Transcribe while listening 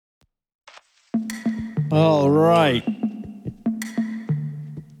All right.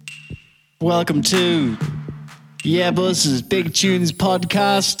 Welcome to Buzz's Big Tunes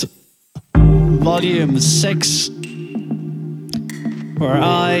Podcast, Volume 6, where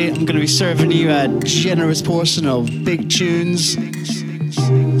I am going to be serving you a generous portion of big tunes,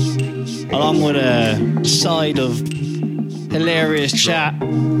 along with a side of hilarious chat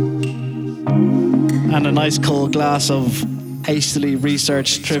and a nice cold glass of hastily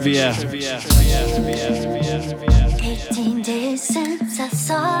researched trivia. 18 days since I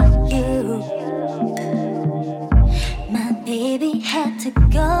saw you, my baby had to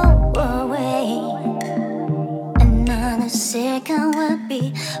go away. Another second would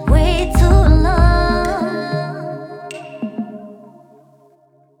be way too long.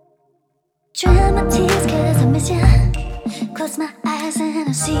 Dry my tears cause I miss you. Close my eyes and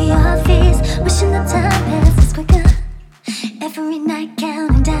I see your face. Wishing the time passes quicker. Every night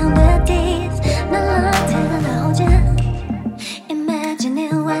counting down the days. Not long till I hold you.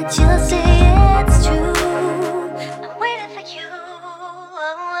 Imagining what you'll say, it's true. I'm waiting for you.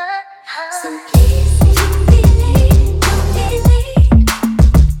 So please don't be late, don't be late.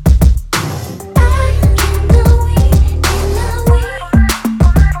 I cannot wait, cannot wait.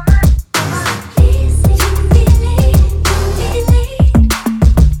 So please don't be late, don't be late.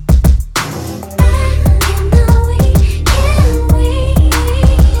 I cannot wait, can't wait.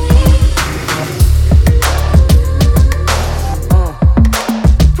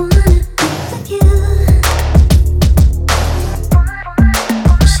 Wanna be with you.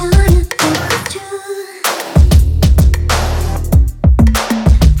 Show you the truth.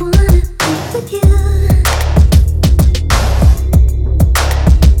 Wanna be with you.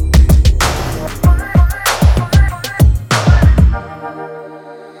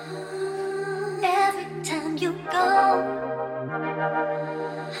 Every time you go,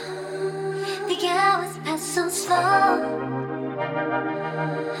 the hours pass so slow.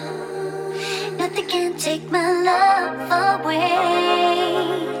 Nothing can take my love away.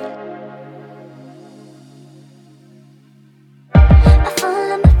 I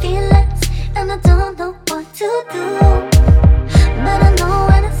follow my feelings and I don't know what to do. But I know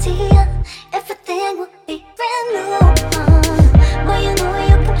when I see you, everything will be brand new. Well, you know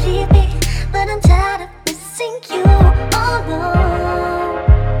you complete me, but I'm tired of missing you. Oh no,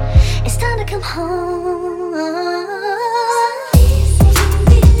 it's time to come home. Please don't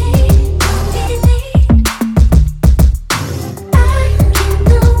be late, don't be late. I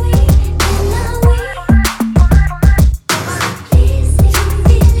cannot wait, cannot wait. Please don't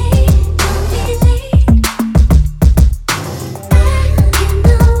be late, don't be late. I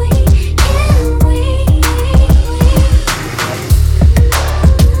cannot wait, can't wait.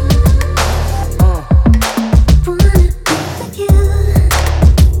 Wanna be with you.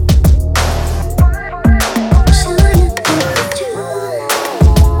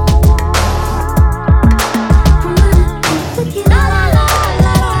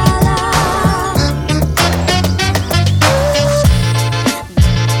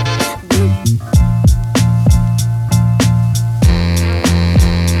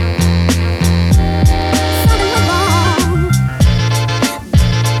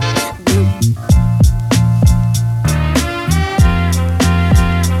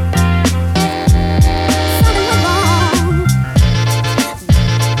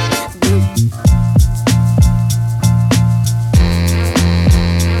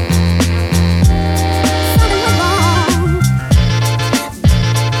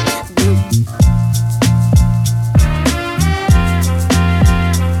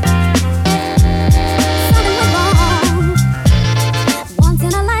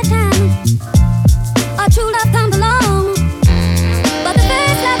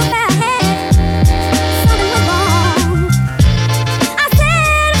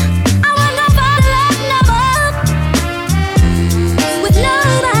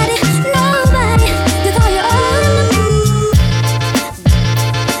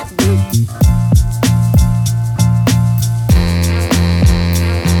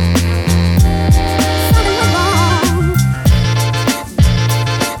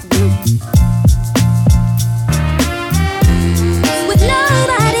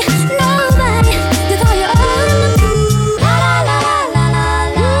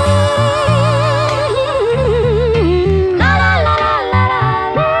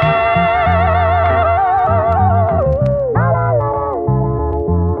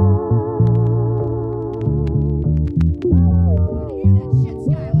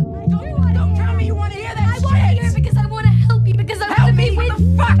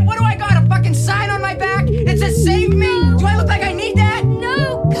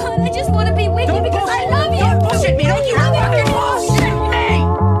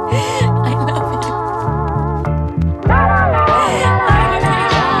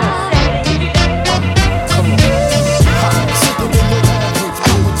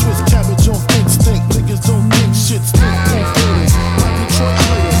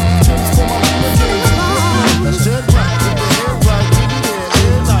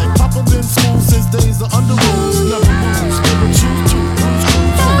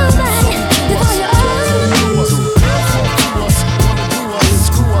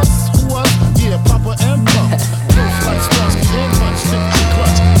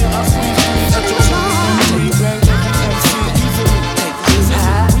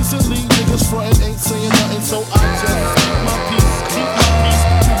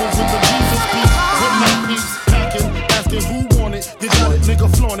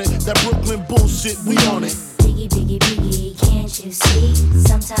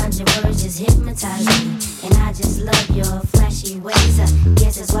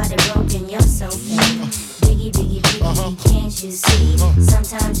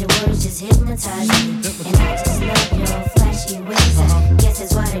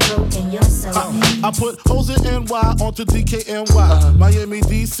 I put hoes in NY onto DKNY. Miami,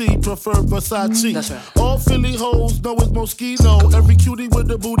 DC, prefer Versace. That's right. All Philly hoes know it's Moschino. Every cutie with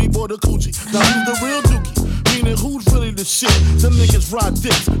the booty, boy, the coochie. Now who's the real dookie? Meaning who's really the shit? Them niggas ride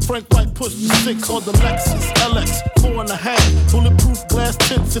dicks. Frank White push the 6 on the Lexus LX 4.5. Bulletproof glass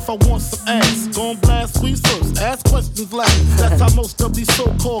tints if I want some ass. Gon' blast squeeze first, ask questions last. That's how most of these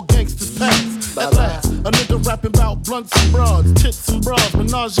so-called gangsters pass. At last, a nigga rapping about blunts and broads, tits and bras,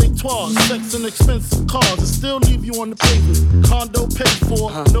 menage a trois, sex and expensive cars, and still leave you on the pavement. Condo paid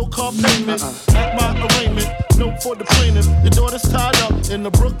for, no car payment. At my arraignment, note for the plaintiff. Your daughter's tied up in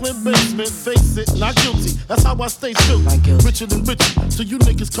the Brooklyn basement. Face it, not guilty. That's how I stay true. Richer than richer, so you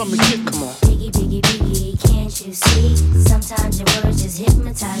niggas come and get me. Come on. Biggie, biggie, biggie, can't you see? Sometimes your words just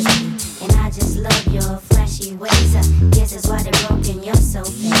hypnotize me, and I just love your flashy ways. I guess that's why they're broken, you're so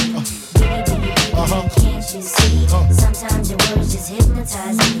fake. Biggie, biggie, biggie, can't you see? Sometimes your words just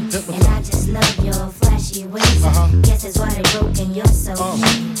hypnotize me, and I just love your flashy ways. I guess that's why they're broken, you're so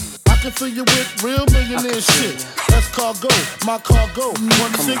fake. I can fill you with real millionaire shit. That's cargo, my cargo.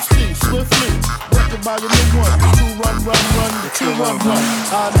 160, swiftly. Record by the new one. 2 run, 2 run.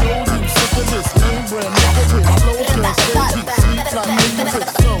 I know you sick of this. Name brand, nigga with flow, girl, stay deep. Sleep like nigga with.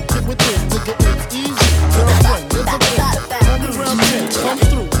 So, get with this, nigga, it's easy. Girlfriend, it's a bitch. Run around 10, come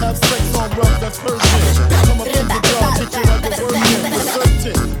through. Have sex on rough, that's urgent. Come up in the dog, get you like a virgin. For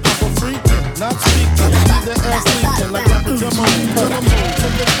certain, I'm a freakin', not speaking. Leave the ass leaking like I'm a demo.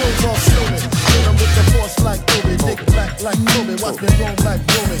 Take the clothes off, slowly. Hit 'em with the force like Kobe. Dick black like Kobe. Watch me roam like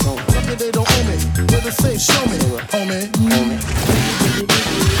Romy. Something they don't owe me. Where they say, show me, homie.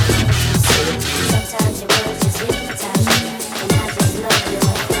 Sometimes your words just hypnotize me, and I just love your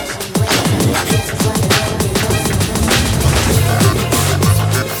flashy ways. This is why you're broken, you're so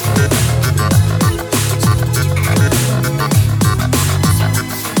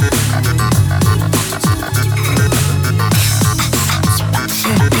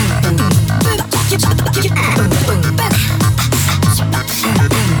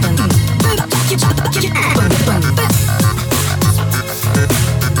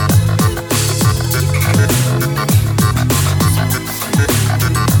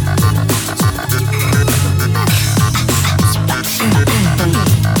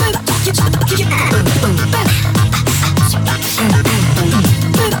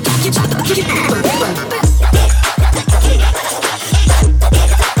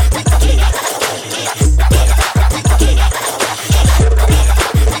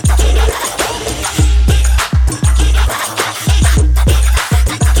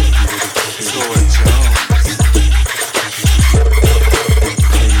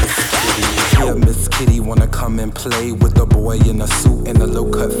play with the boy in a suit and a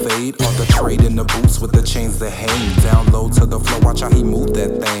low-cut fade. On the trade in the boots with the chains that hang down low to the floor. Watch how he move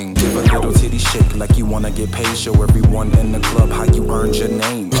that thing. Give a little titty shake like you wanna get paid. Show everyone in the club how you earned your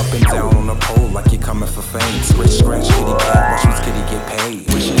name. Up and down on the pole like you're coming for fame. Scratch, scratch, kitty cat, watch Miss Kitty get paid.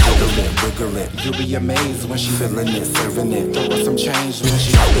 When she wiggle it, you'll be amazed when she feeling it, serving it. Throw her some change when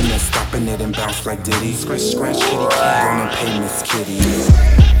she hopping it, stopping it and bounce like Diddy. Scratch, scratch, kitty cat, gonna pay Miss Kitty.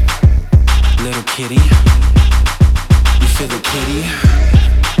 Little kitty. You feel the kitty,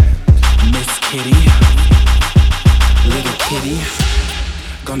 Miss Kitty, little kitty,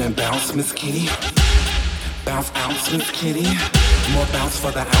 gonna bounce, Miss Kitty, bounce, ounce, Miss Kitty, more bounce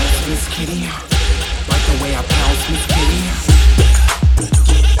for the ounce, Miss Kitty, like the way I pounce, Miss Kitty.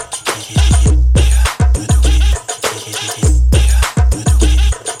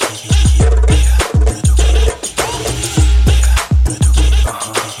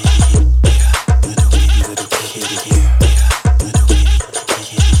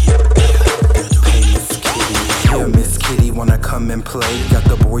 Play, got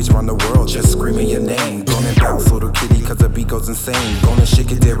the boys round the world just screaming your name. Gonna bounce, little kitty, cause the beat goes insane. Gonna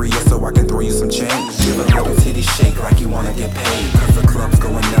shake it area so I can throw you some change. Give a little titty shake like you wanna get paid. Cause the club's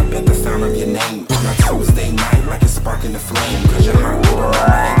going up at the sound of your name. On a Tuesday night like it's sparking the flame. Cause you're hot with her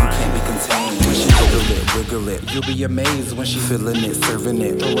and you can't be contained. When she wiggle it, you'll be amazed when she feeling it, serving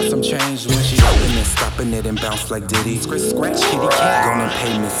it. Throw her some change when she hopping it, stopping it and bounce like Diddy. Scratch, scratch, kitty cat, gonna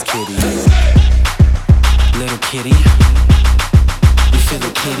pay Miss Kitty. Little kitty. To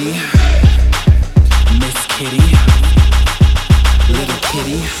the kitty, Miss Kitty, little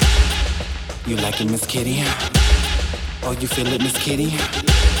kitty. You like it, Miss Kitty? Oh, you feel it, Miss Kitty?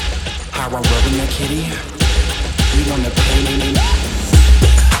 How I'm rubbing that kitty? You wanna pay me?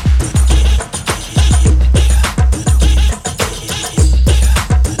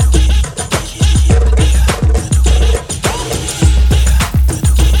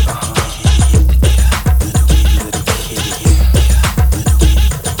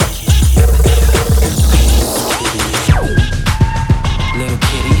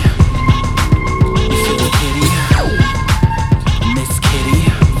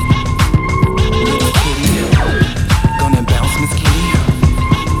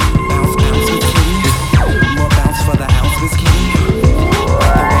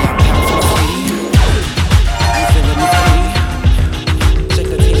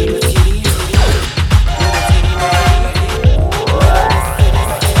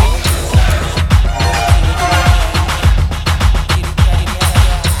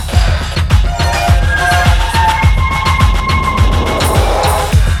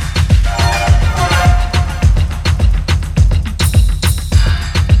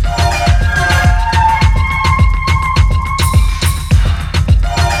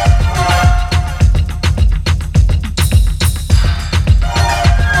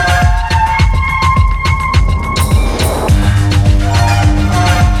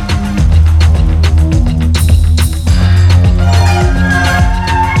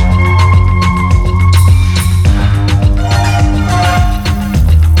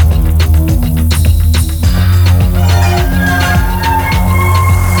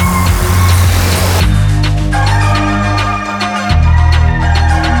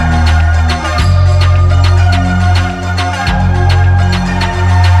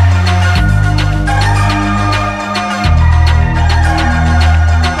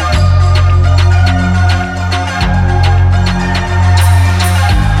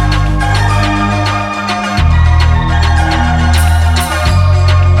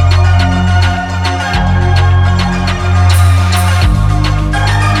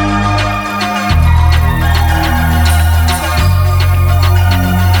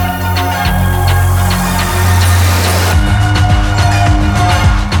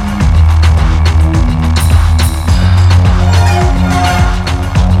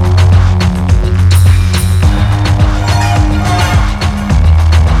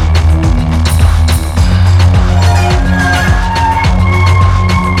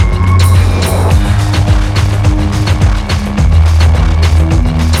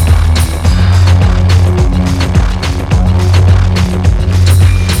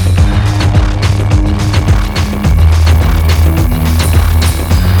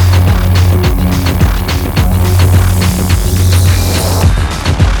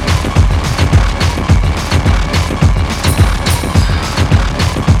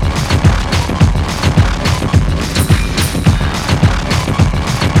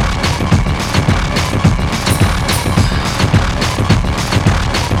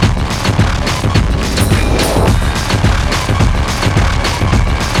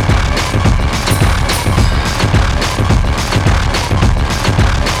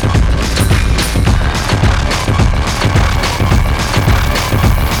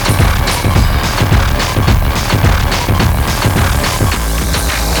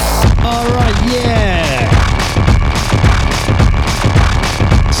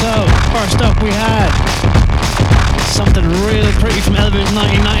 Elvis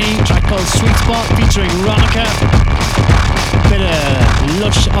 1990, track called Sweet Spot featuring Ronica. Bit of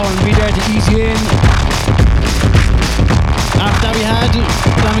lush R&B there to ease you in. After that we had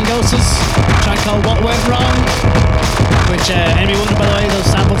Flamingosis, track called What Went Wrong, which anybody wonder by the way, those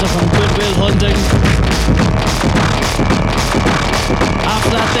samples are from Good Will Hunting. After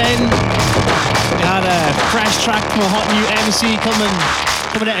that then, we had a fresh track from a hot new MC coming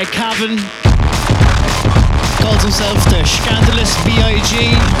out of Cavan. Calls himself the Scandalous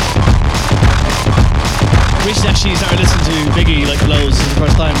B.I.G. Recently actually started listening to Biggie like loads for the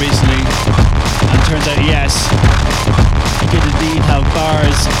first time recently, and turns out yes, he could indeed have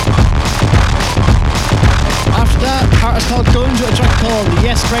bars. After that, artist called Gunja, a track called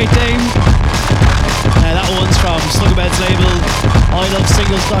Yes Great Dame. That one's from Slugabed's label I Love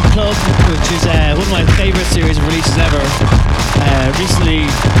Singles.club, which is one of my favourite series of releases ever. Recently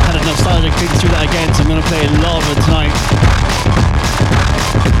had a nostalgic thing through that again, so I'm going to play a lot of it tonight.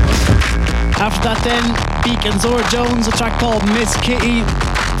 After that then, Beak and Zora Jones, a track called Miss Kitty.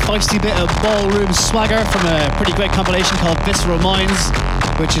 Feisty bit of ballroom swagger from a pretty great compilation called Visceral Minds,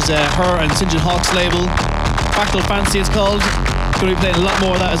 which is her and St. John Hawk's label. Fractal Fancy it's called. Going to be playing a lot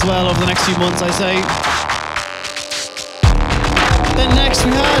more of that as well over the next few months, I say. Then next we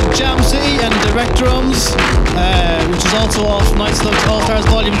had Jam City and Direct Drums, which is also off Night Slugs All Stars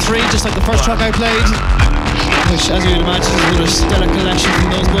Volume 3, just like the first track I played, which as you would imagine is another stellar collection from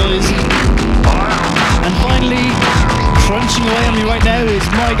those boys. And finally, crunching away on me right now is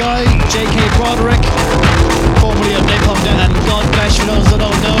my guy, J.K. Broderick, formerly of Napalm Death and God Bless for those that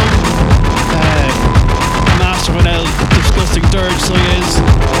don't know. Master of an L, disgusting dirge, so he is.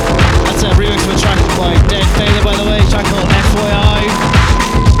 That's a remix of a track by Dead Failure, by the way, a track called FYI.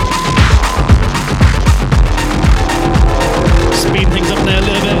 Speed things up now a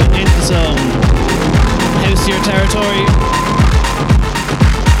little bit into some houseier territory.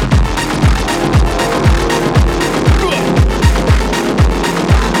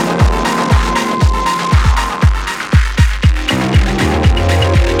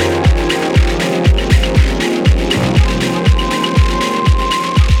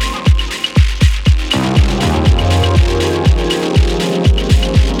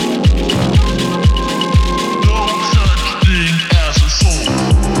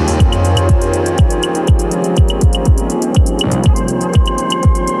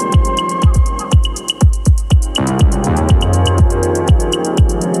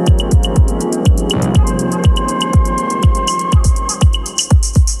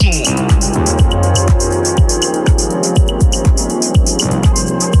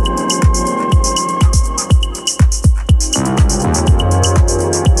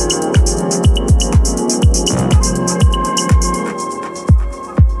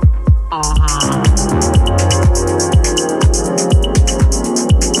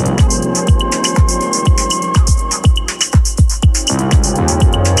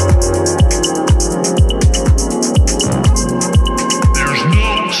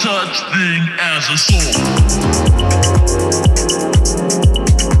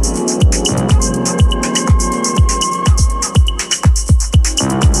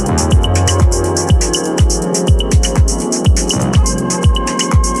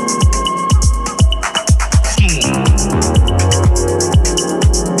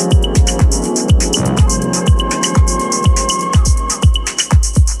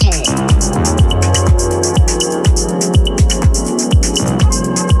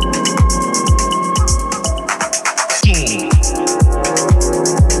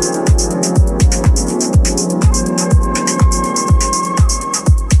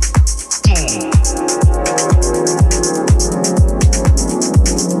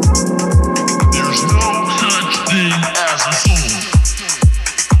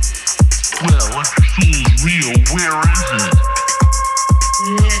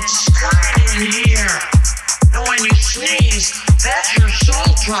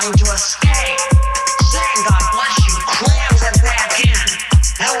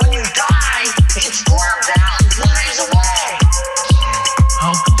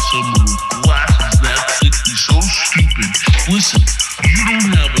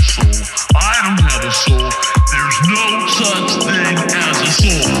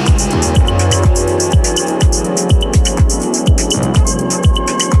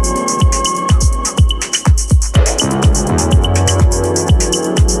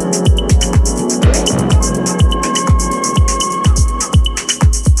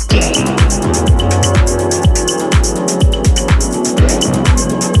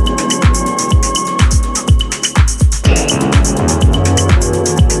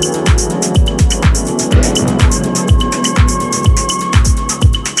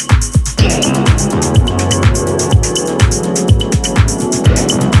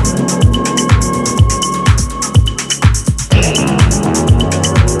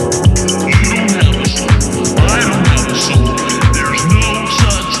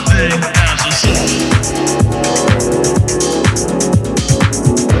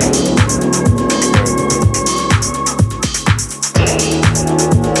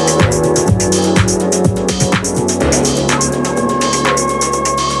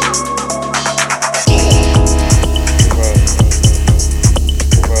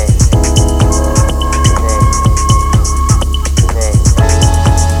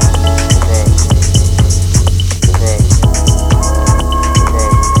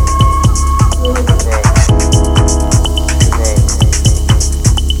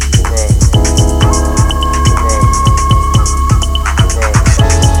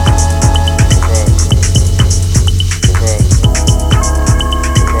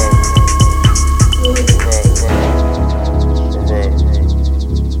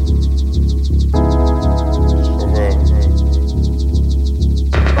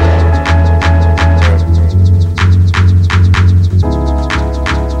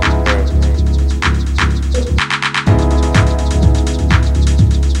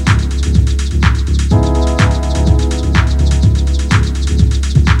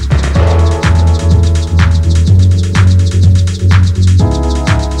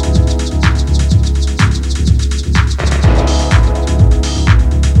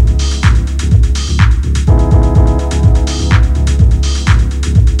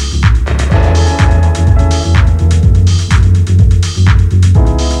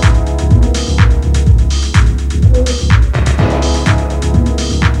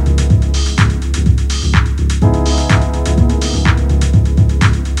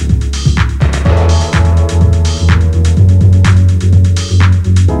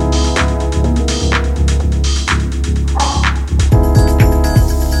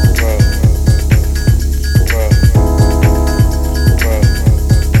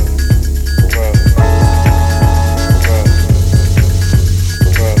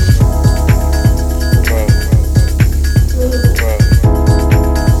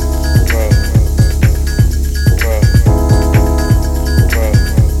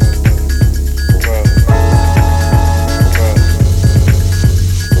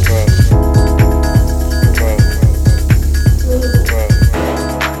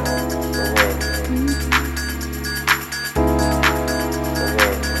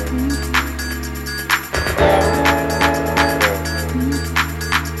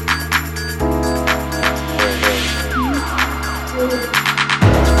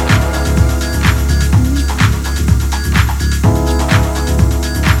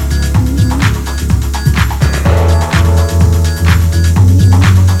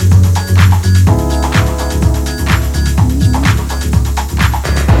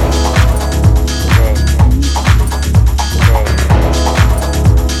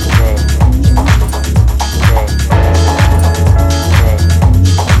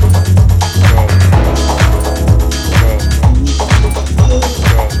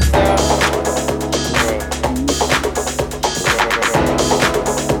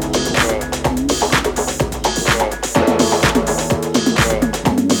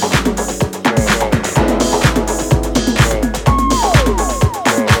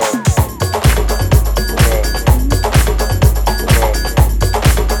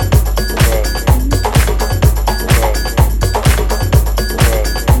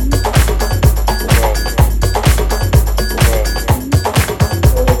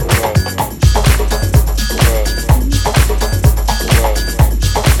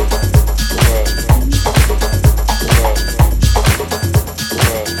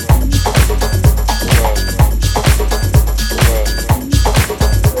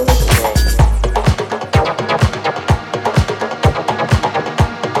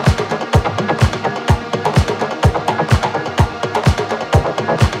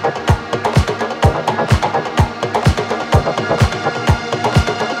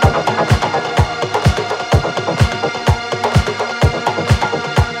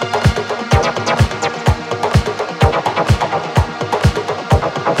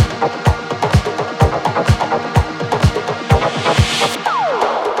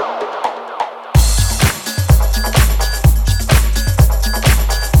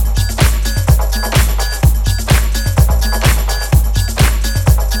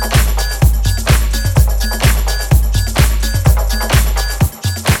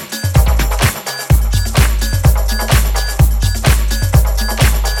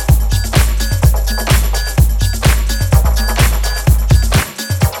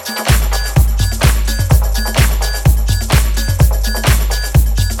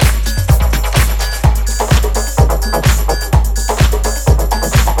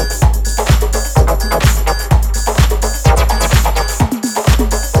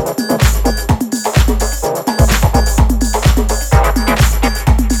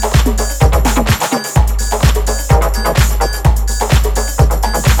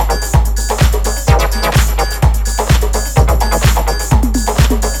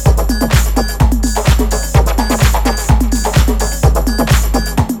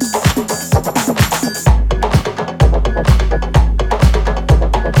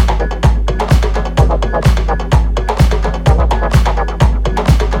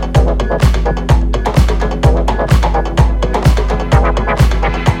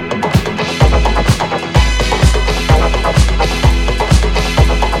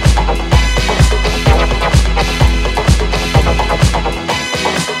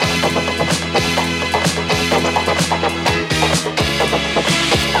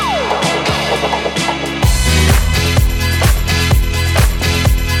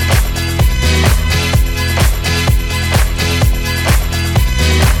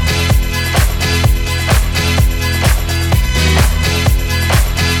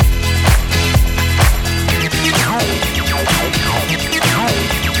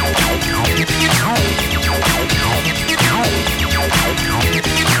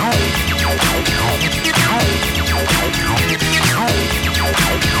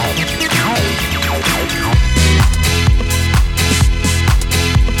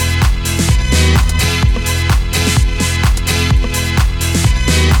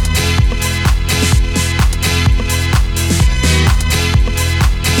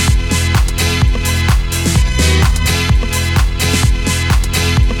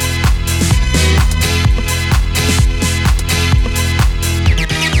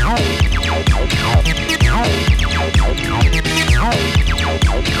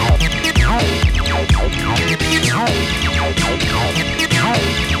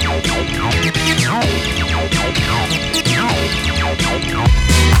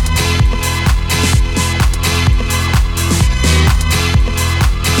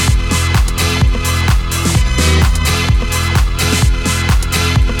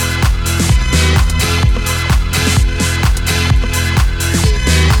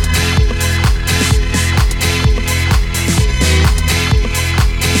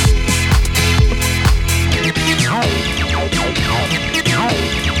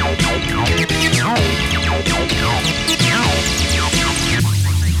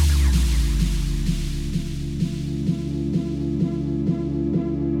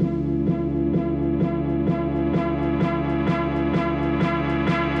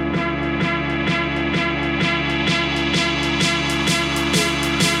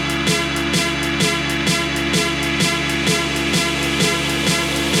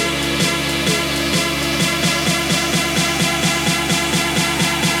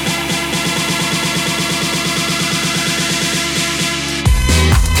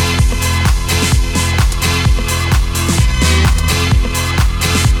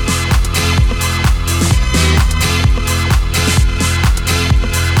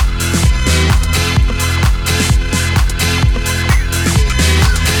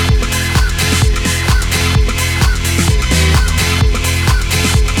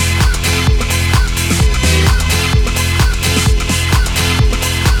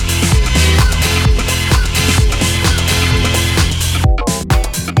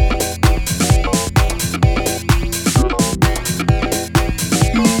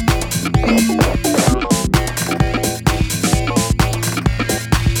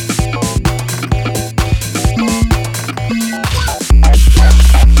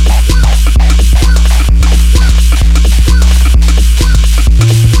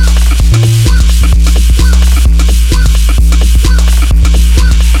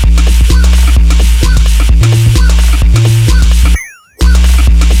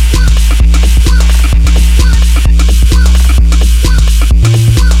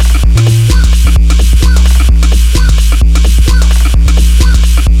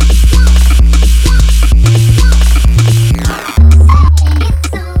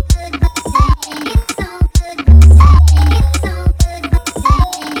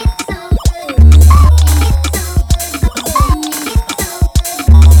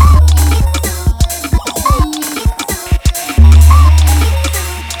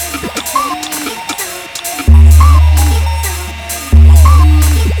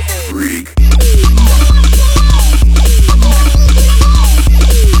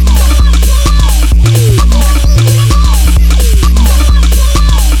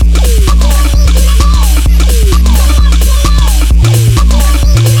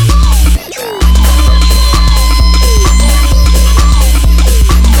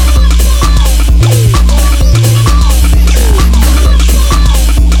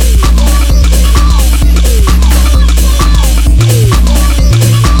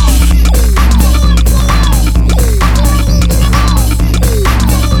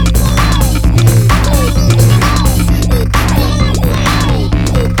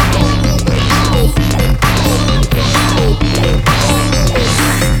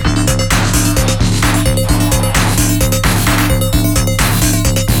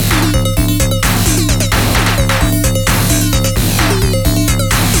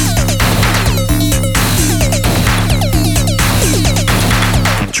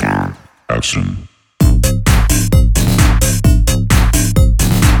 Reaction.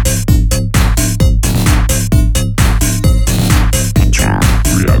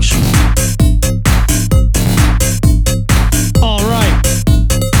 Reaction. Alright.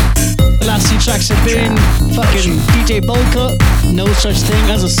 The last two tracks have been fucking DJ Bolka, No Such Thing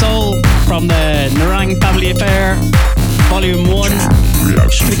as a Soul, from the Narang Family Affair, Volume 1.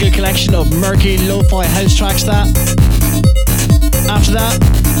 Reaction. Pretty good collection of murky lo-fi house tracks that. After that,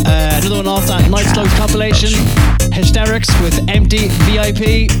 another one off that Night Slugs compilation, Hysterics with Empty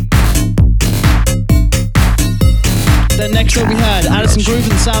VIP. Then next up we had Addison Groove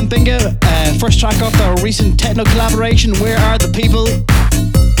and Sam Binga, first track off their recent techno collaboration, Where Are the People?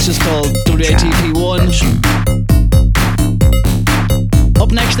 It's just called WATP1.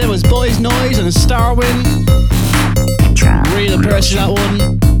 Up next there was Boys Noise and Starwind. Real impressive, that one.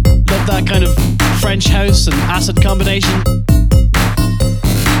 Love that kind of French house and acid combination.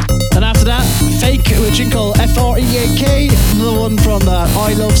 Then after that, Fake with a tune called FREAK, another one from the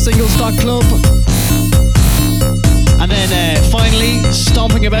I Love Singles.club. And then finally,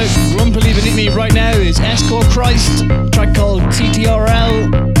 stomping about grumpily beneath me right now is Escort Christ, a track called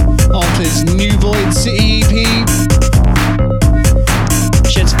TTRL, off his New Void City EP.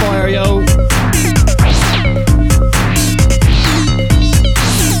 Shit's fire, yo.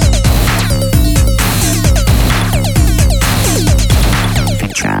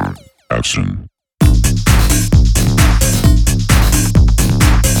 Action.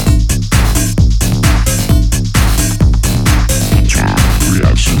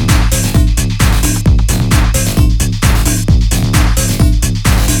 Reaction.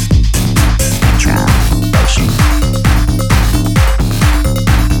 Action.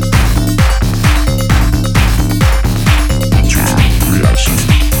 Reaction.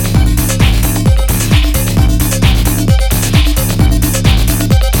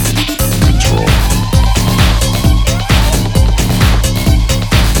 Control.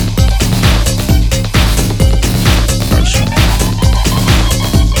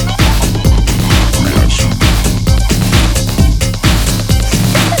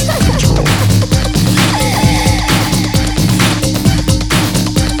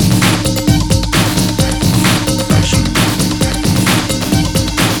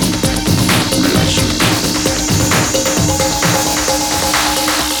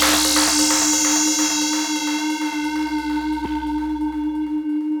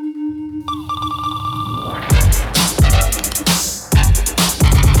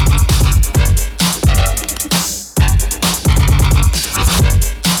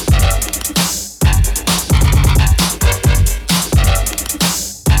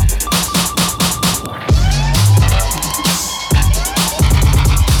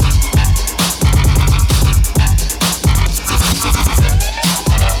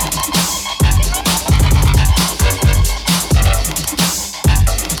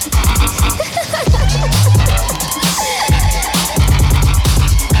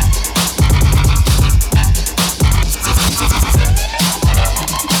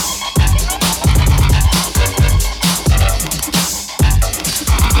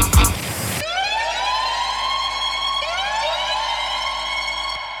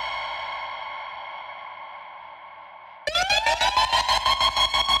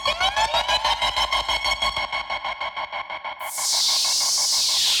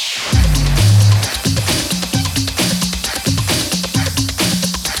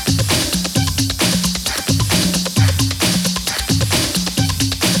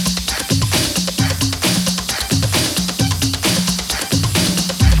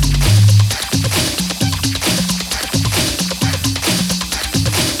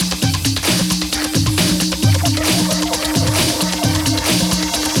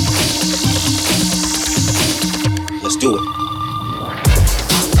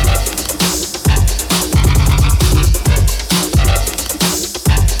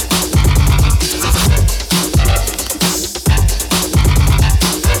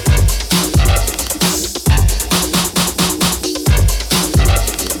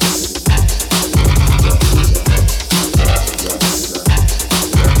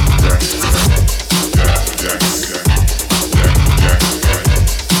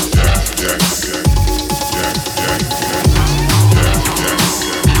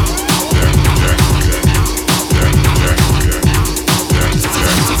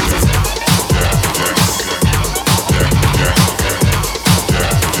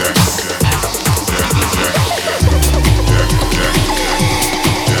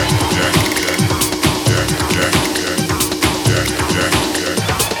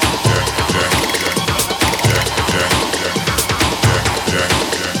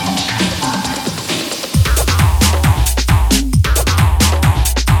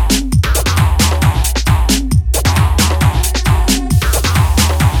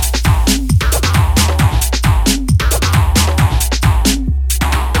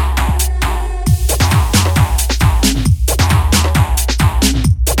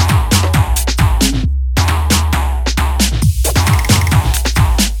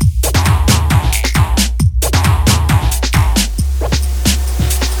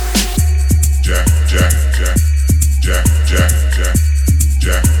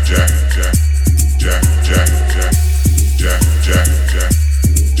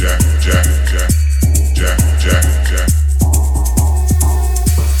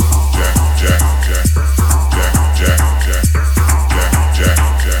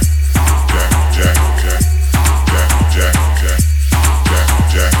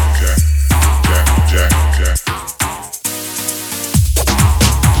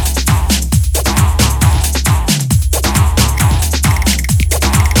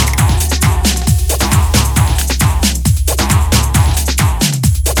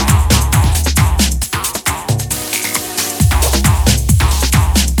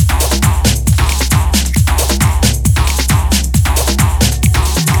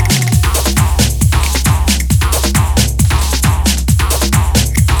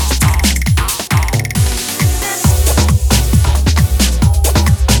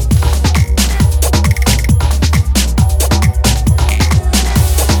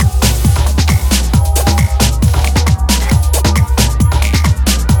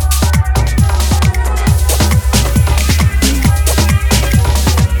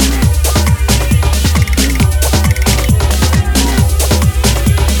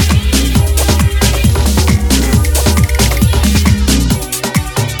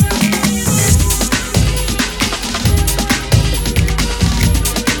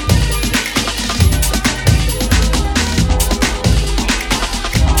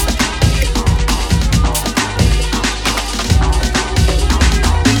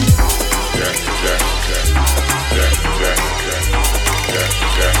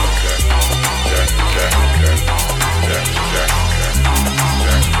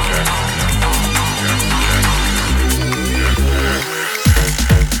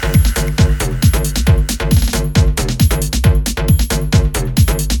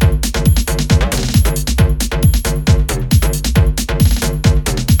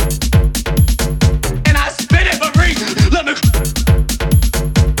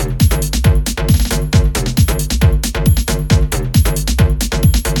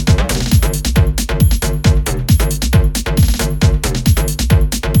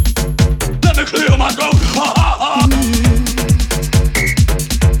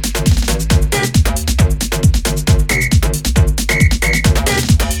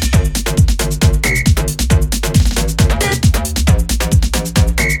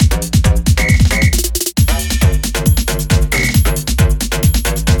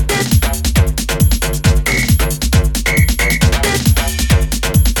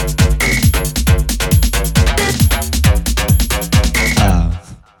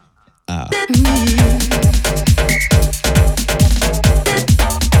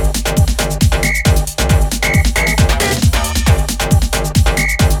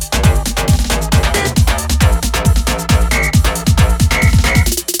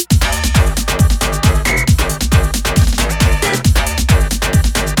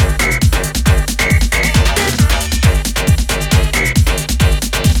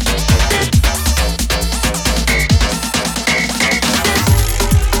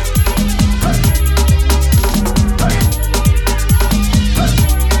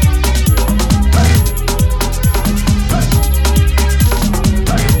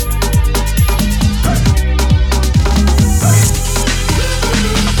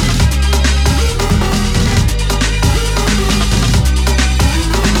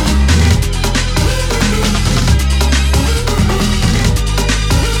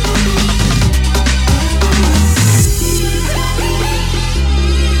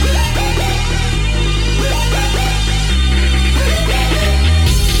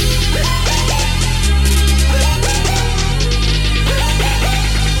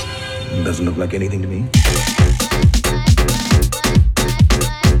 like anything to me.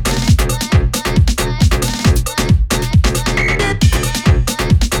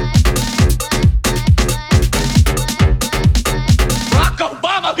 Barack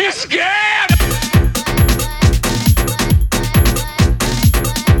Obama, he's scared!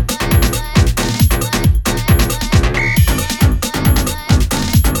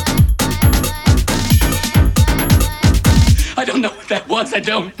 I don't know what that was, I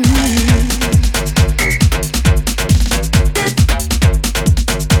don't.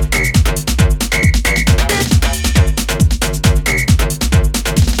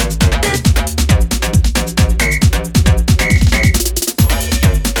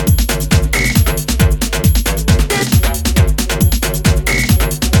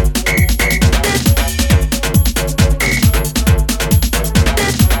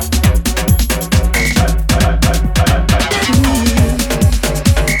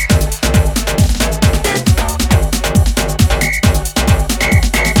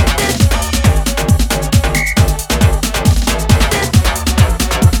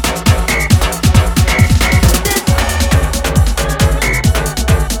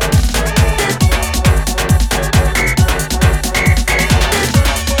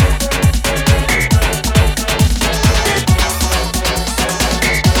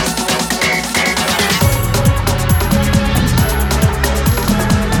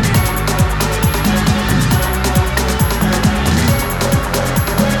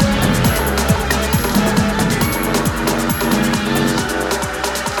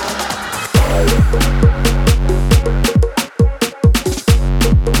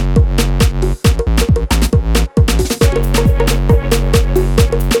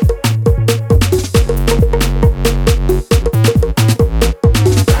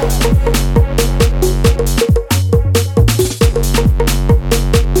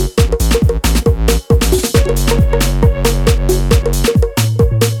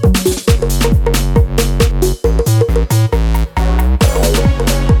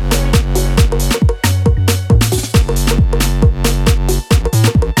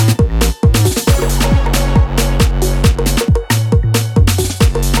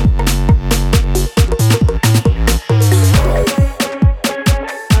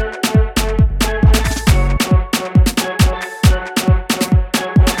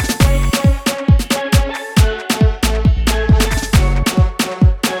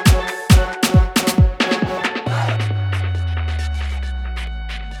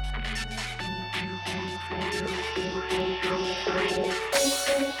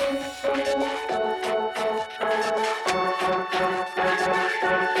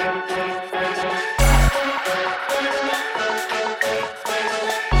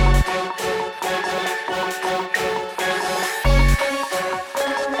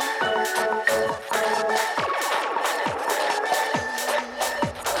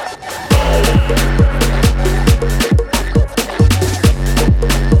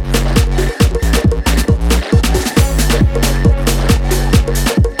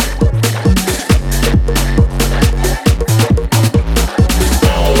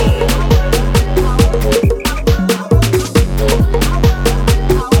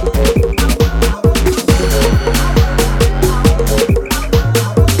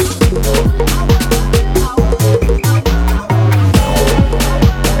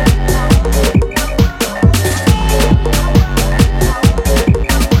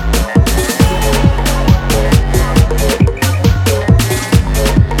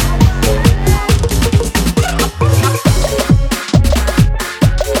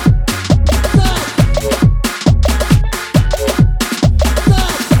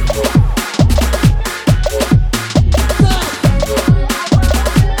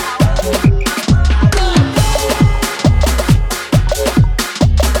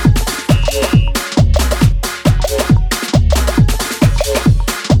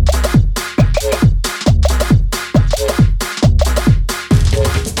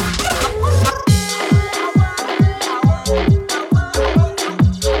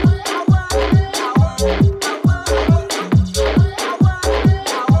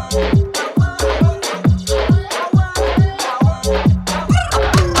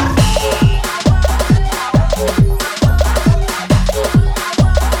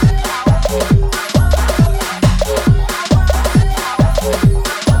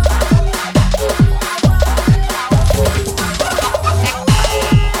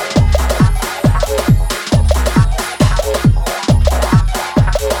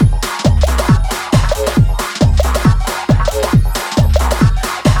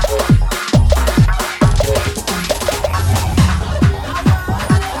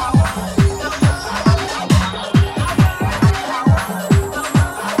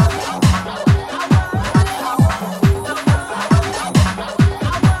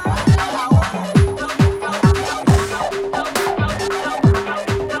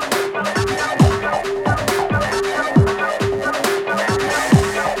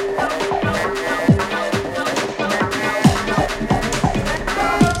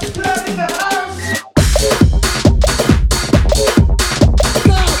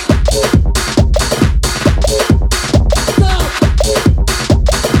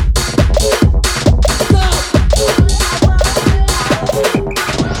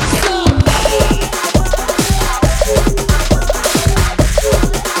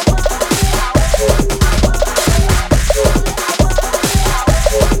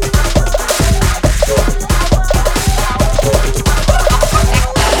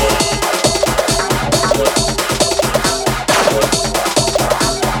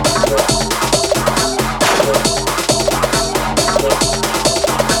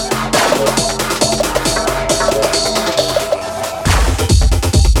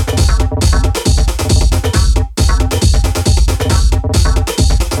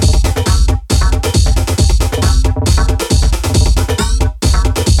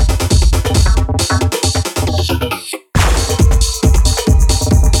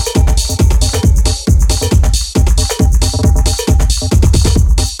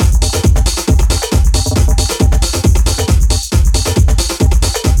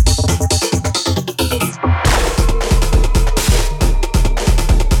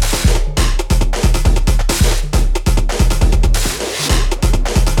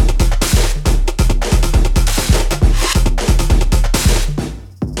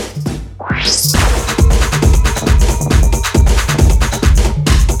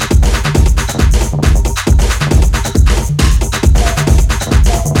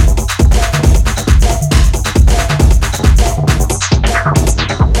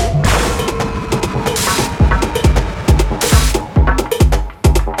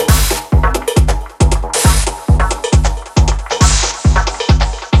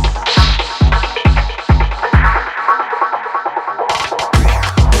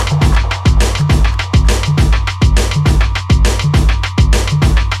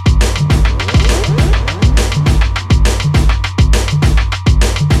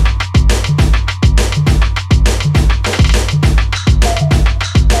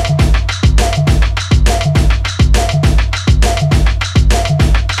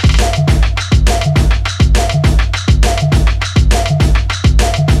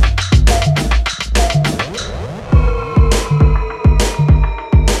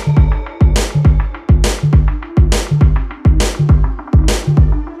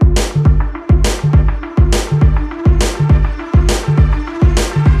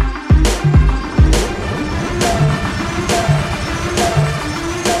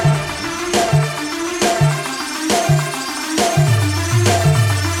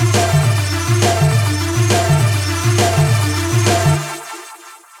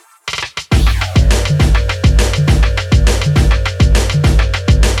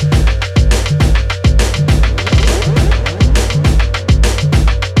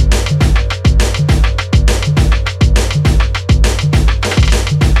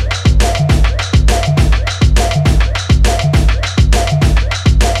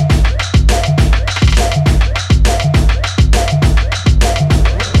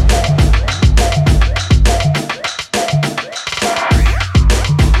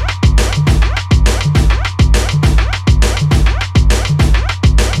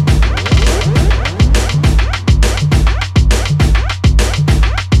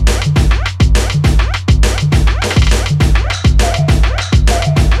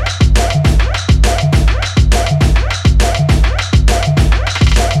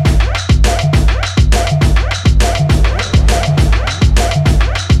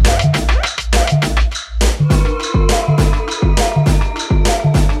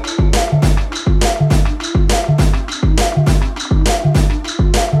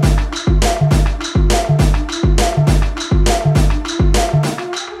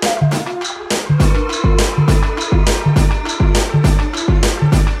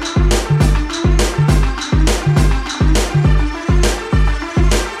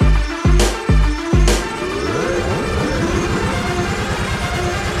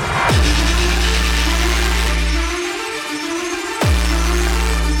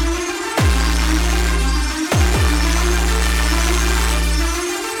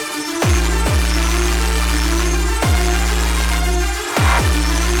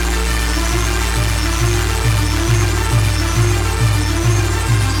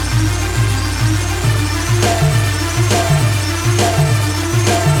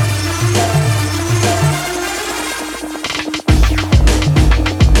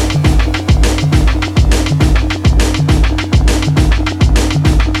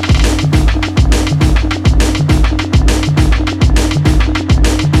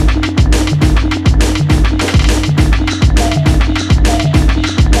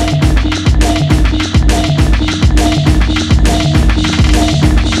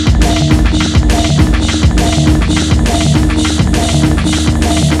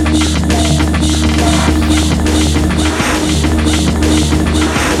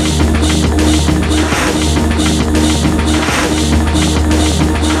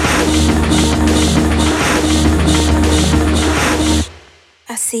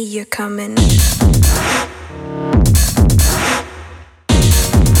 coming.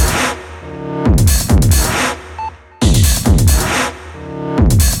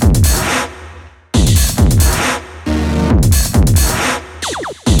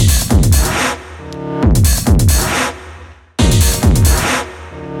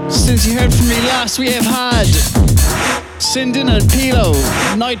 Since you heard from me last, we have had Sindin and Pilo,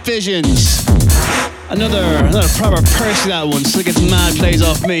 Night Visions. Another proper Percy, that one. Still gets mad plays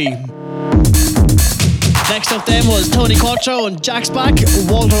off me. Next up then was Tony Quattro and Jack's Back,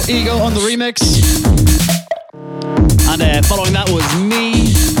 Walter Ego on the remix. And following that was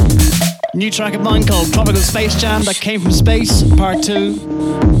me. New track of mine called Tropical Space Jam, that came from space, part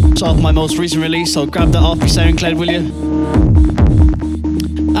 2. It's off my most recent release, so grab that off your SoundCloud, will you?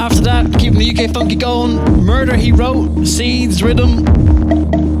 After that, keeping the UK funky going, Murder He Wrote, Seeds, Rhythm.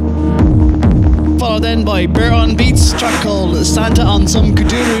 Followed then by Bear on Beats, track called Santa on Some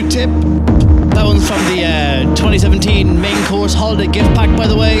Kuduru Tip. That one's from the 2017 main course holiday gift pack, by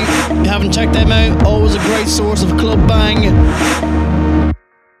the way. If you haven't checked them out, always a great source of club bang.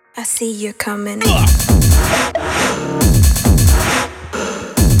 I see you coming.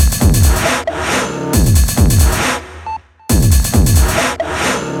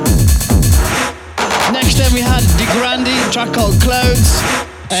 Next then we had DeGrandi, track called Clouds.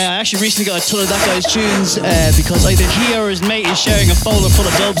 I actually recently got a ton of that guy's tunes because either he or his mate is sharing a folder full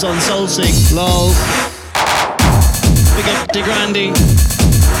of dubs on SoulSync. Lol. Big up DeGrandi.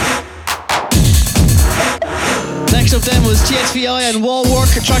 Next up then was TXVI and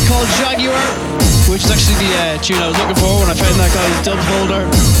Wallwork, a track called Jaguar, which is actually the tune I was looking for when I found that guy's dub folder,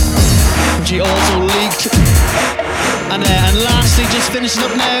 which he also leaked. And lastly, just finishing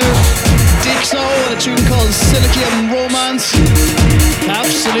up now, Dixo and a tune called Silicium Romance.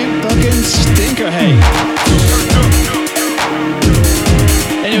 Absolute fucking stinker, hey.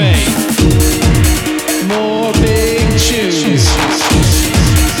 Anyway, more big tunes.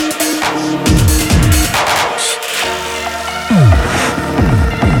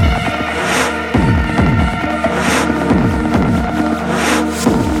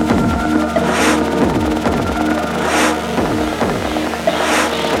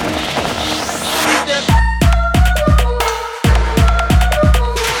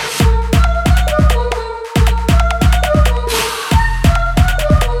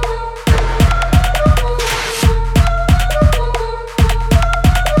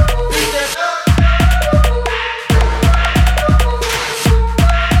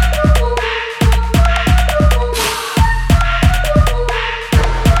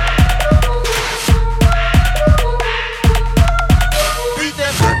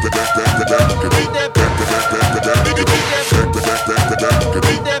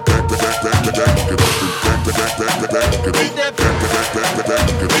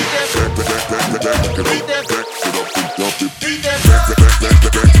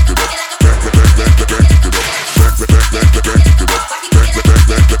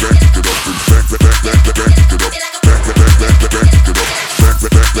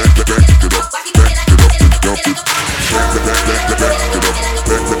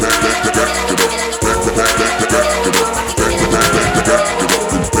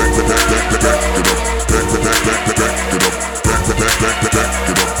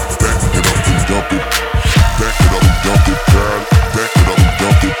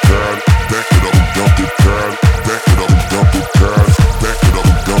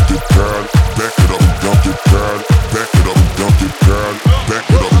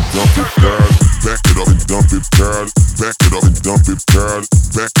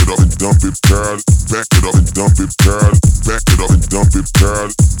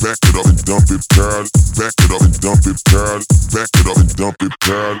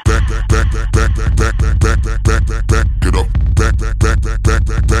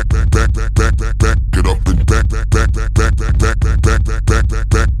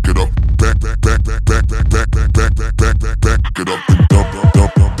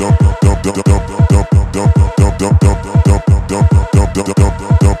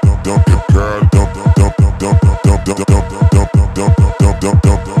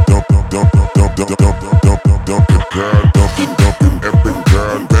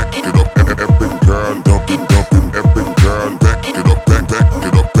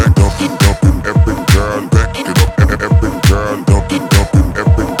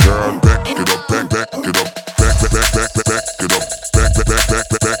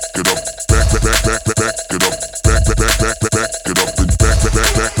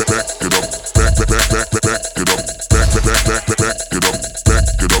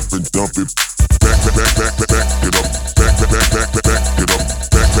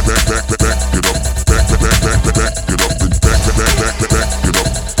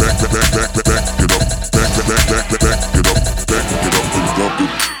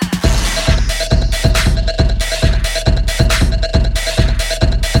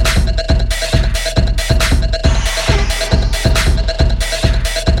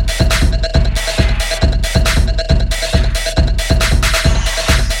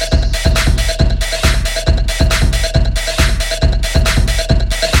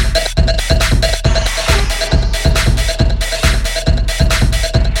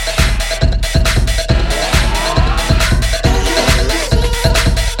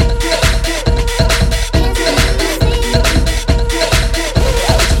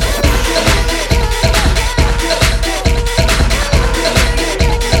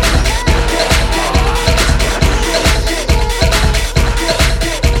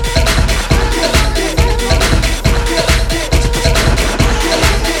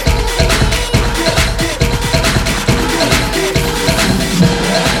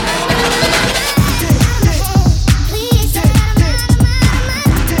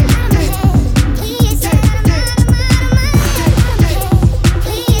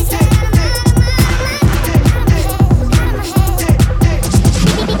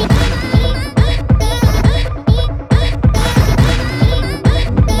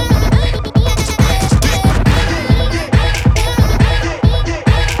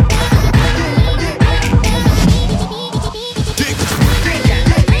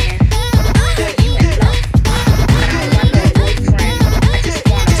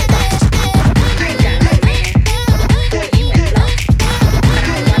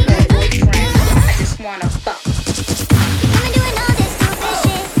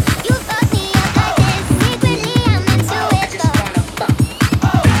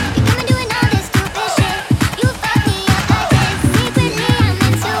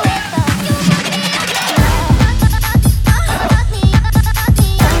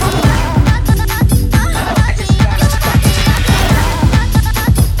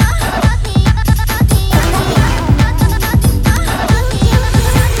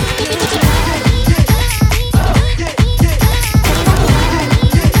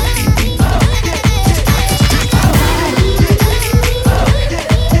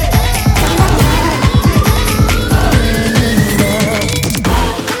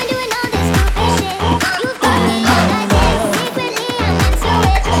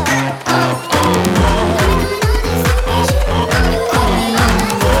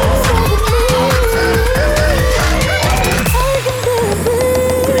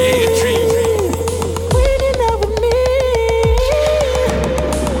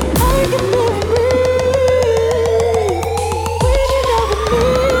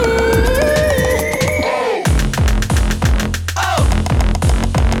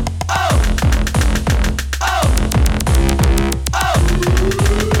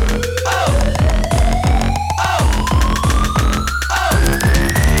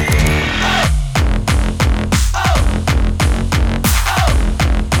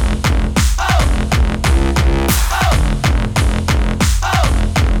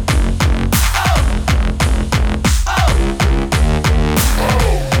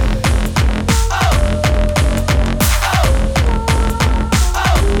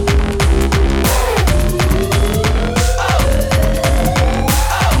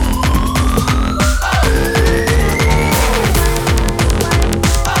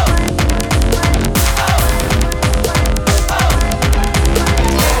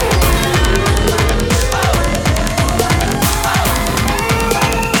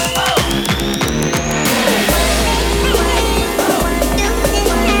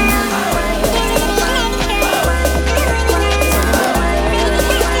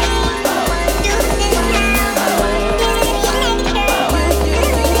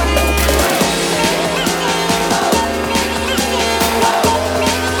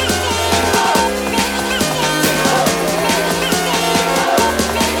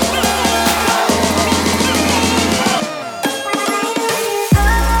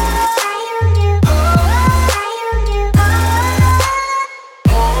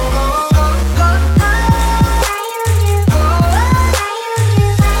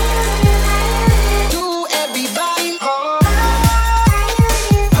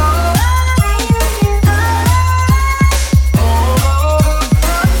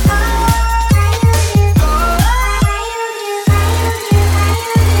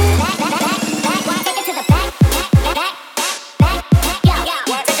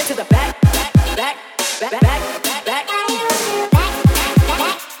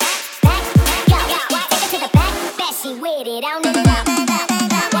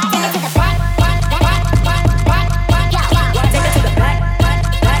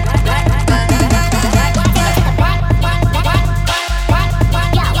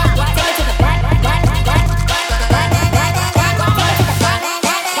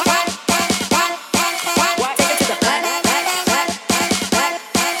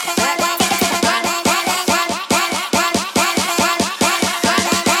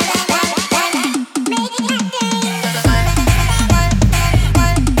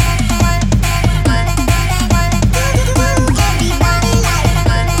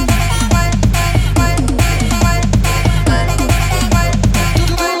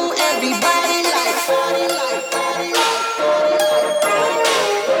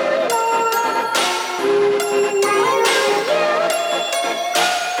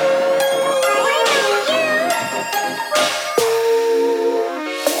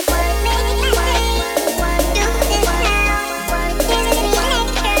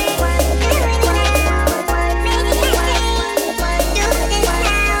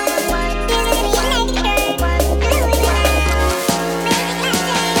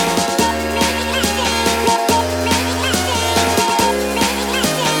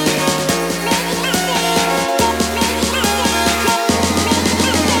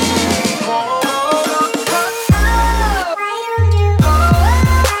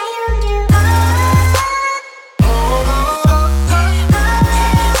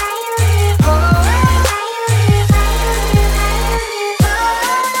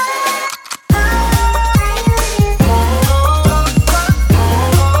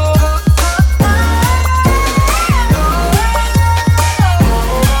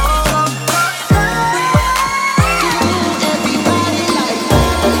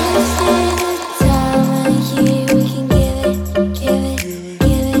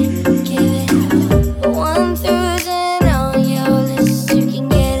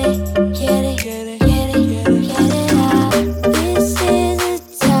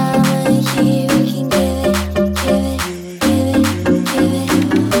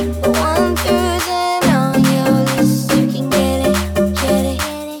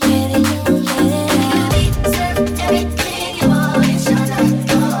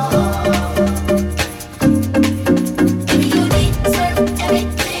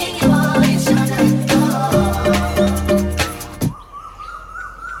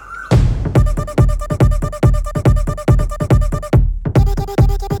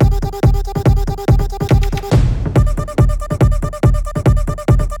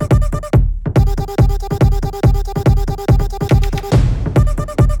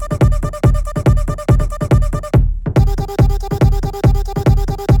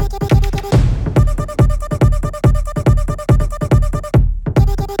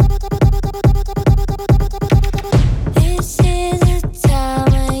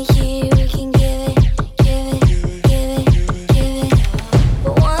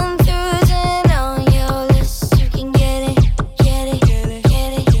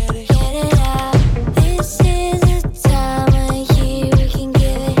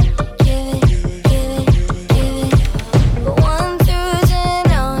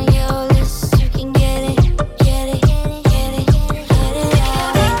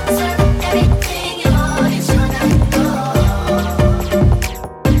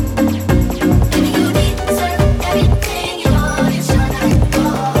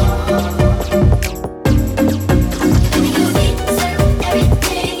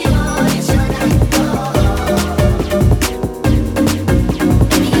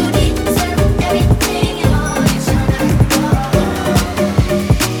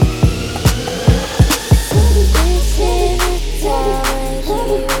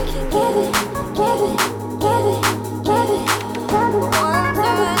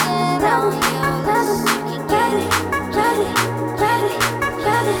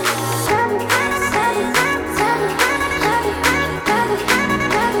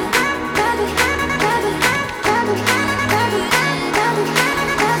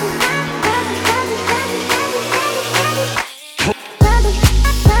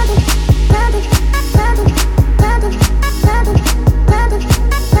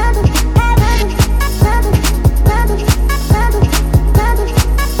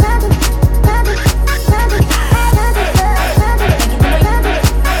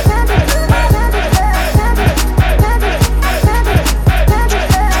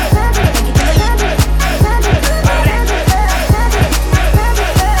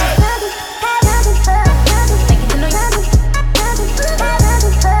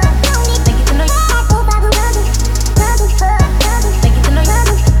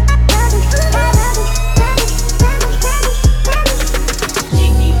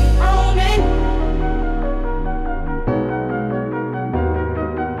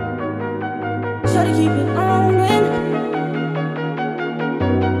 Gotta keep it rolling.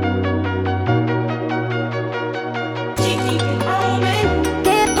 Keep it rolling.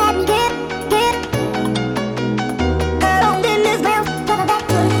 Get on, get. Head on in this mouth.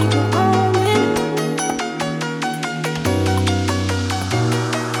 Gotta keep it rolling.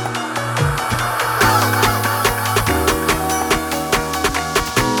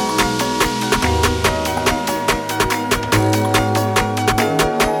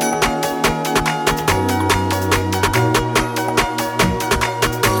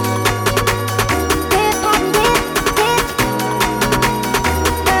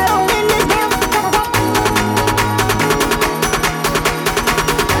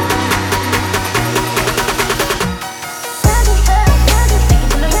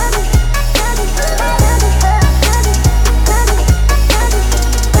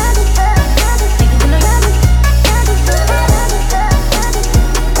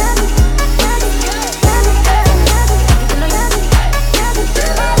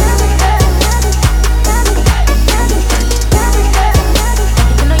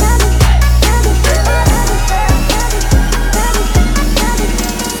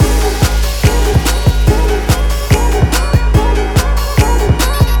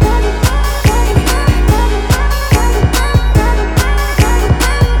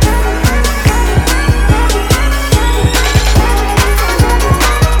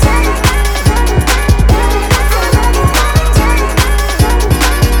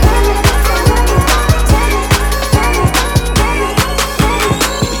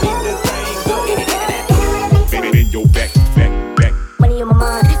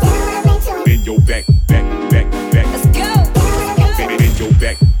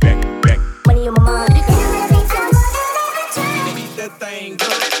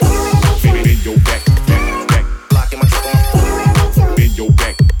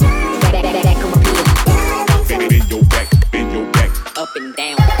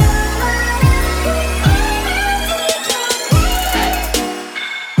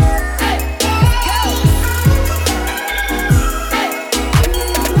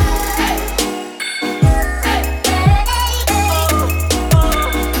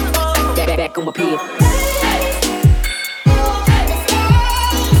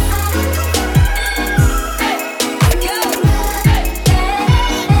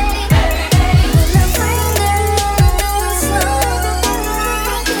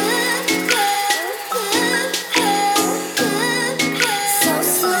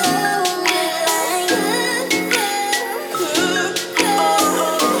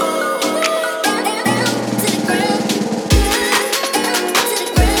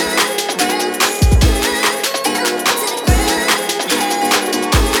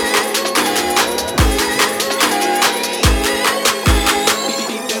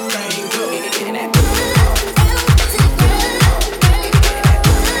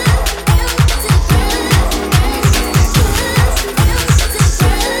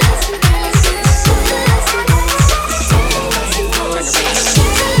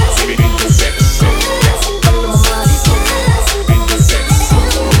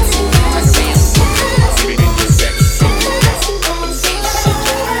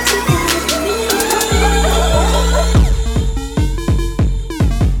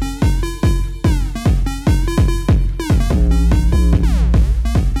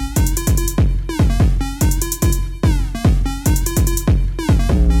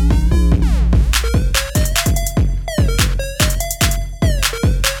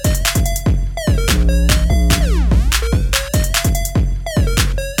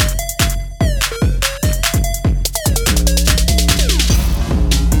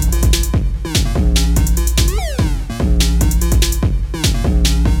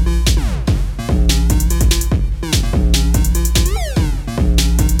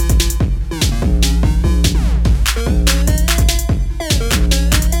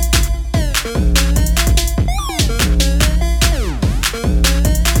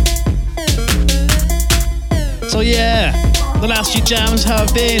 The last few jams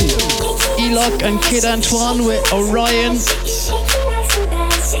have been Elok and Kid Antoine with Orion.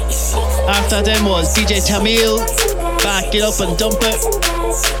 After that then was DJ Tamil, Back It Up and Dump It.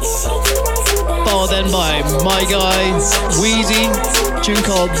 Followed then by my guy, Wheezy, tune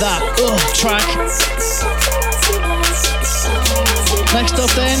called That Track. Next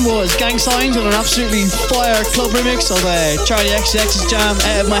up then was Gang Signs with an absolutely fire club remix of Charlie XCX's jam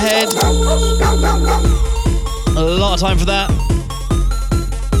Out of My Head. A lot of time for that.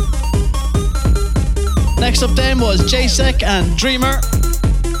 Next up then was J-Sec and Dreamer.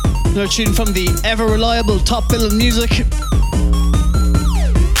 Another tune from the ever reliable Top Bill of Music.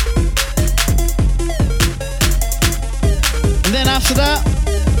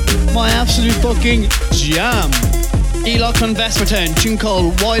 my absolute fucking jam. Eloch from Vespertown, tune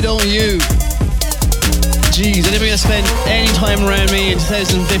called Why Don't You? Jeez, anybody that spent any time around me in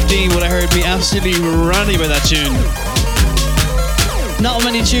 2015 would have heard me absolutely ranty about that tune. Not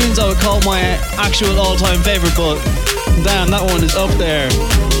many tunes I would call my actual all-time favourite, but damn, that one is up there.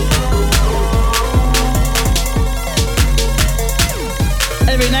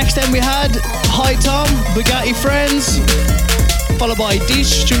 Anyway, next time we had Hi Tom, Bugatti Friends, followed by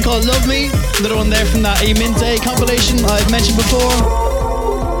Deesh, tune called Love Me, another one there from that A Mint compilation I've mentioned before.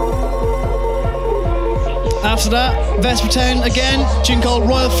 After that, Vespertown again, tune called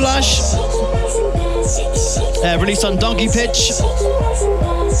Royal Flash, released on Donkey Pitch.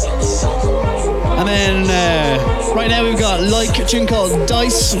 And then right now we've got Like, a tune called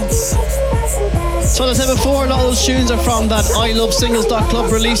Dice. So as I said before, a lot of those tunes are from that I Love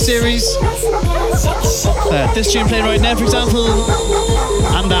Singles.club release series. This tune playing right now, for example,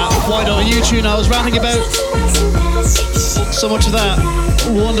 and that Why Don't You tune I was ranting about. So much of that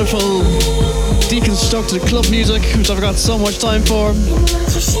wonderful deconstructed club music, which I've got so much time for.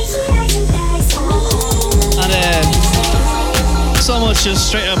 And so much just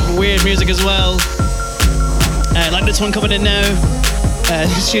straight up weird music as well. Like this one coming in now.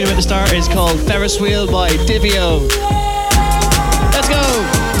 This tune at the start is called Ferris Wheel by Divio. Let's go!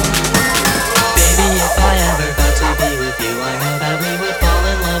 Baby, if I ever got to be with you, I know that we would fall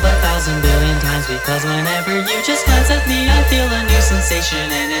in love 1,000 billion times. Because whenever you just glance at me, I feel a new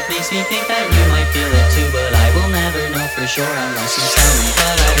sensation, and it makes me think that you might feel it too. But I will never know for sure unless you tell me.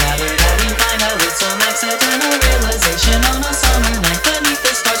 But I'd rather that we find out with some accidental realization on a summer night beneath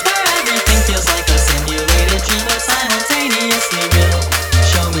the stars, where everything feels like a simulated dream but simultaneously real.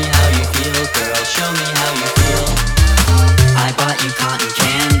 Show me how you feel, girl, show me how you feel. I bought you cotton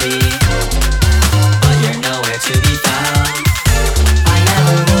candy, but you're nowhere to be found. I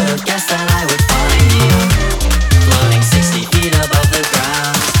never would have guessed that I would find you floating 60 feet above the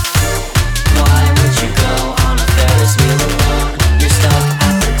ground. Why would you go on a Ferris wheel alone? You're stuck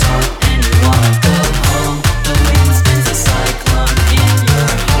at the top and you wanna go home. The wind spins a cyclone in your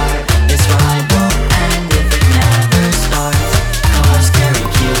heart. This ride won't end if it never starts. Cars carry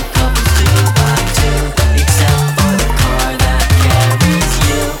cute couples 2 by 2, except for the car that carries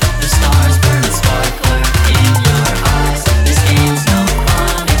you. The stars burn a sparkler in your eyes. This game's no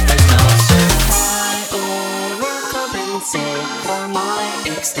fun if there's no surprise. Overcompensate for my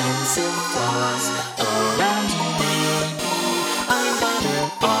extensive flaws around you, baby. I'm better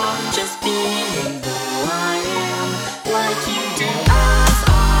off just being who I am, like you do. As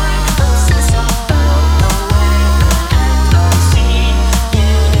I obsess about the way that I see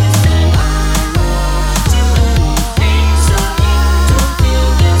you, then I will do anything so you don't feel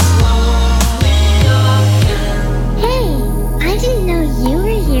this lonely again. Hey, I didn't know you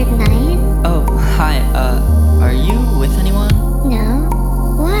were here tonight. Oh, hi, are you with anyone? No?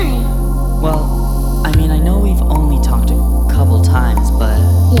 Why? Well, I mean, I know we've only talked a couple times, but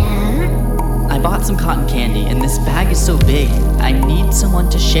Yeah? I bought some cotton candy, and this bag is so big, I need someone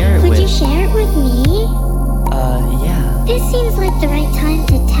to share it Would with. you share it with me? Yeah. This seems like the right time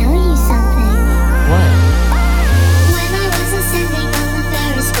to tell you something. What? When I was ascending on the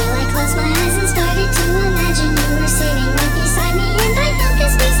Ferris wheel, I closed my eyes and started to imagine you were sitting right beside me, and I felt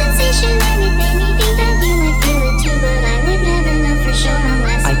this new sensation, and it made me think that you might feel it too, but I would never know for sure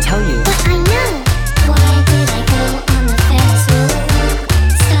unless I tell you. But I know. Why did I go on the Ferris wheel alone?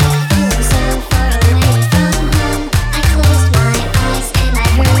 Stuck feeling so far away from home. I closed my eyes and I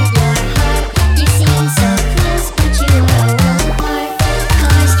heard your heart. You seemed so close, but you were a world apart.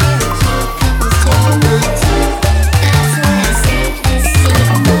 Cars carry cute couples 2 by 2. That's why I saved this seat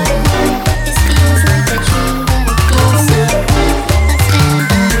for one. This feels like a dream, but it feels so good. Let's spend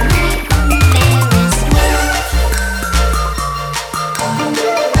the night on the Ferris wheel.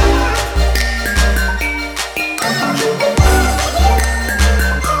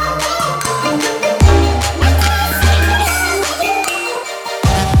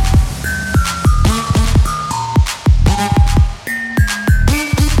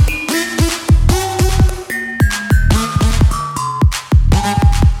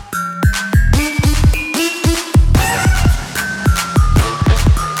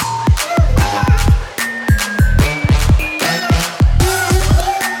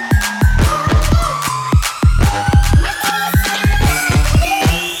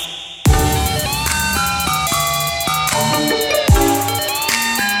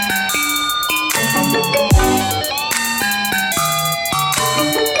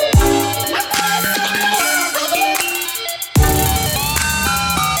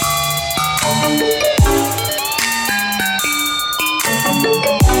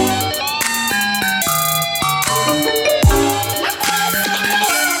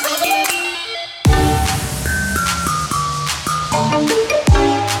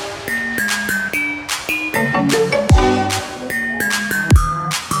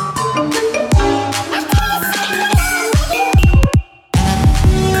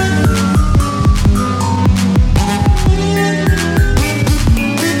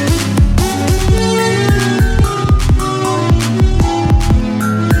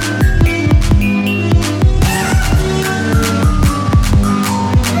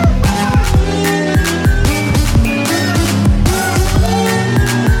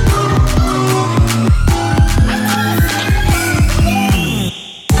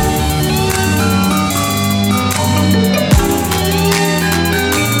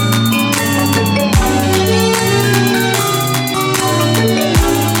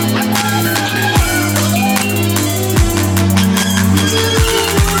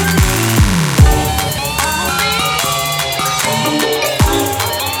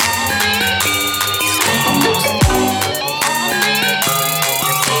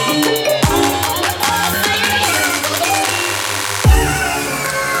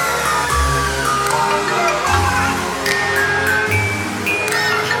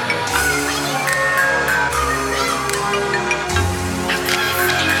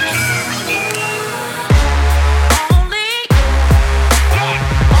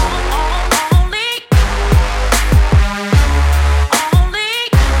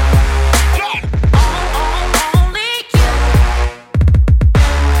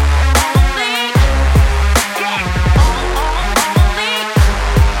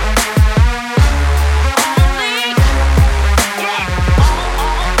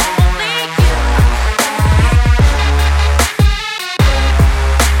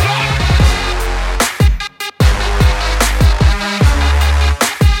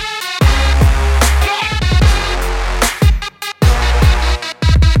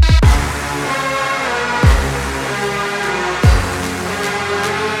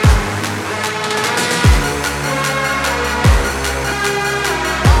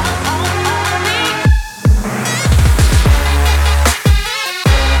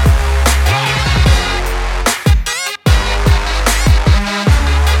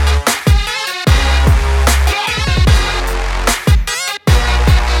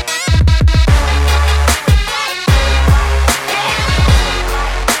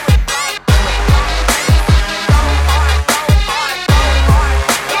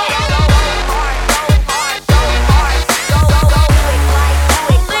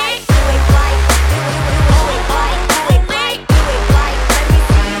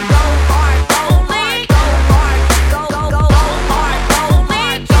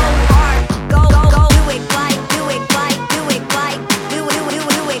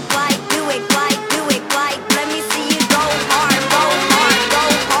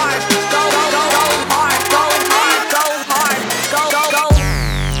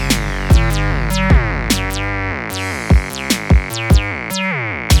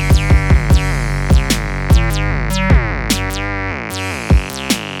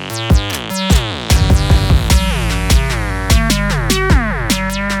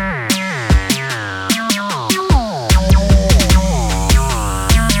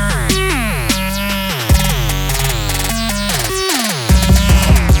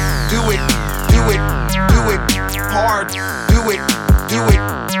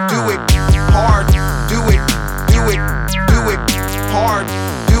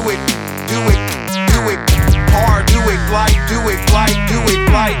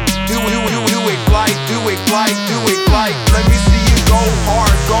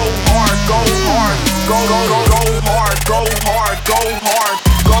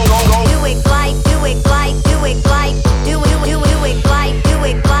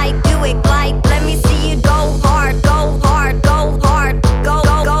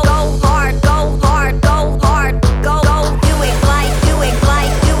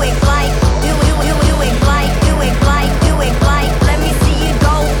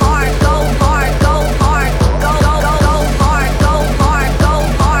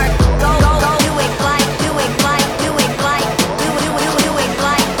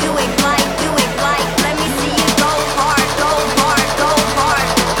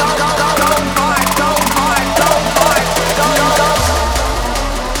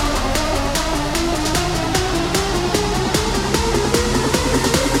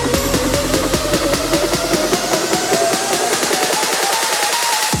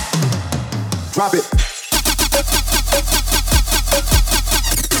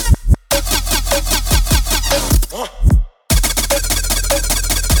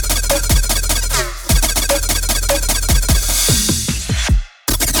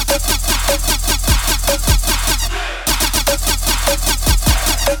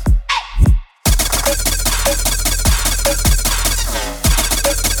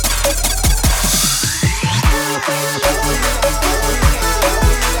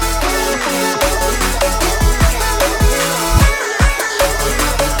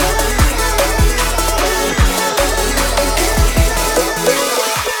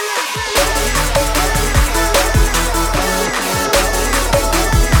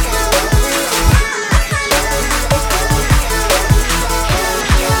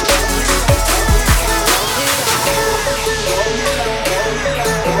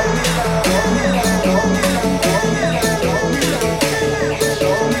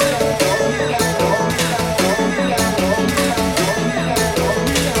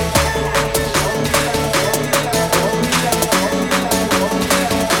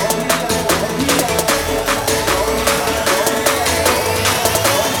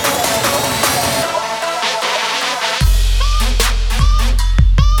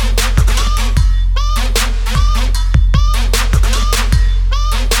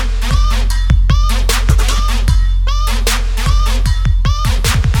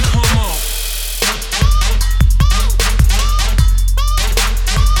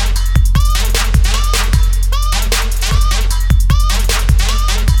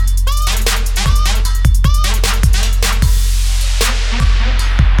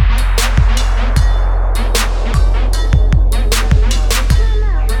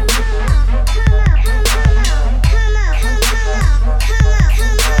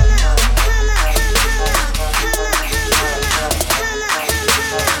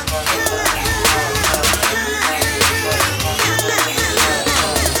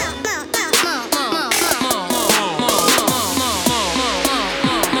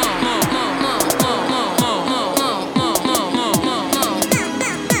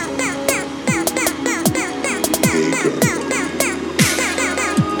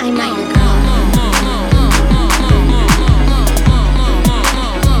 I'm not your girl.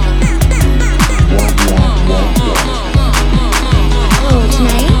 Oh,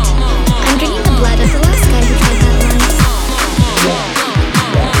 tonight? I'm drinking the blood of the last guy who tried that once.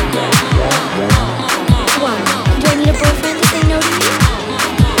 Why? Do I need a boyfriend to say no to me? I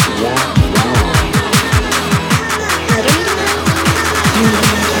don't need a man. I need a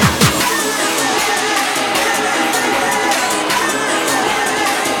man.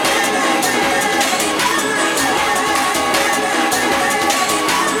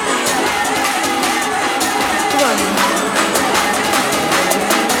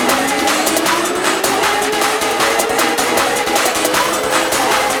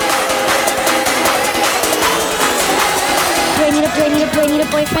 Do I need a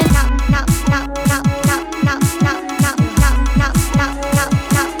boyfriend? No.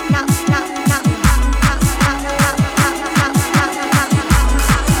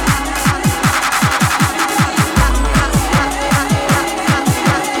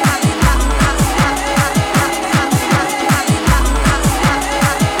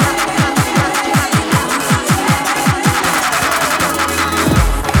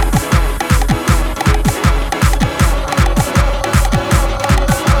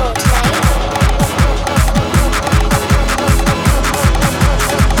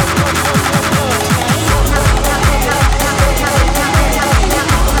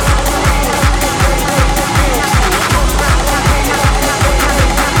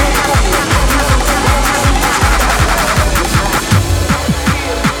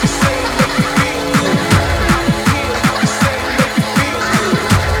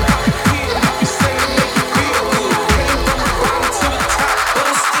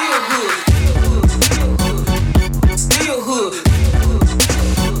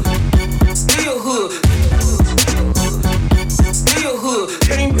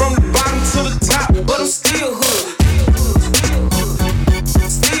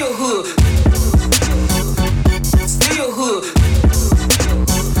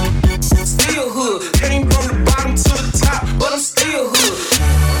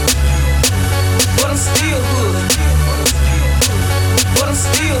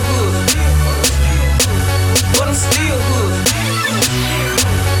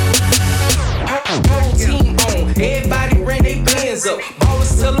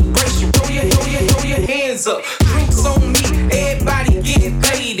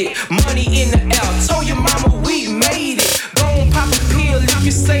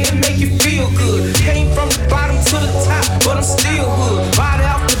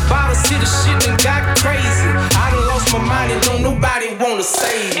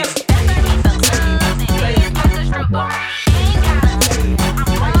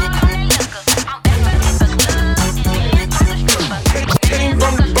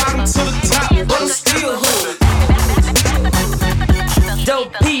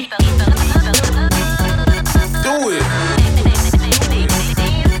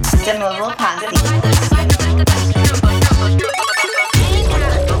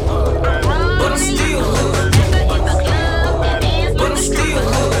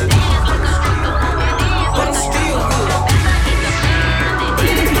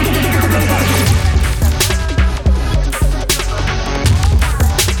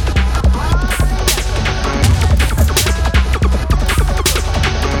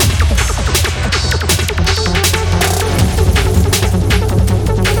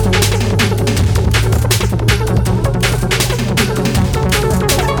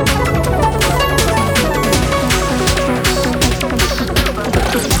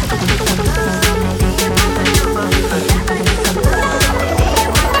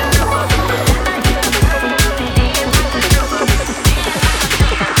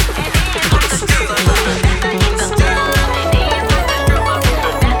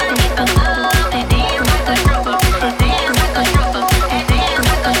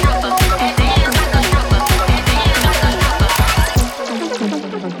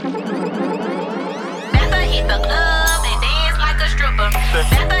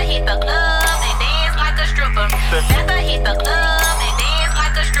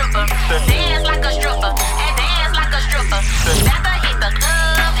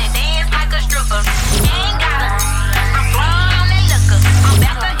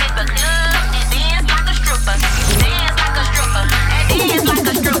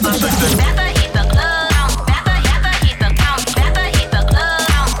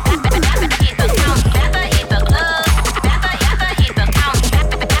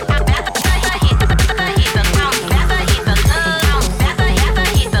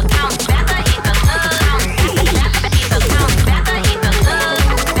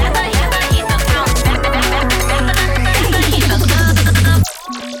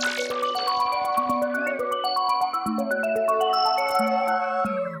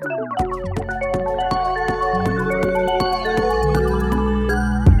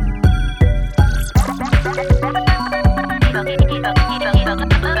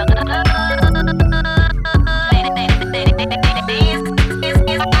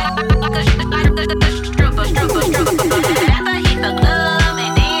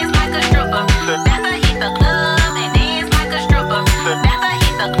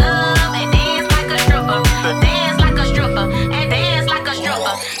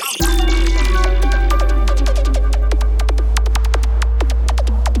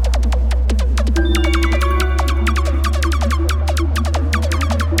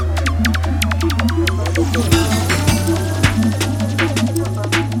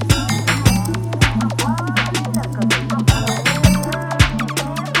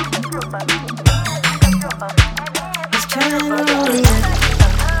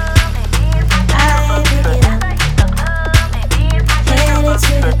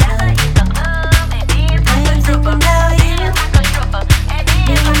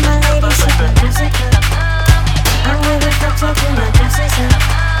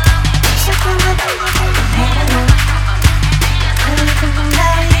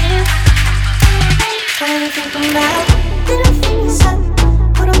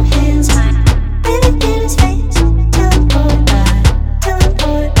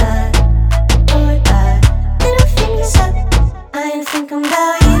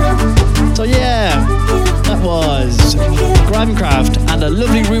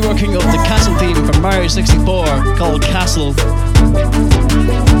 64 called Castle.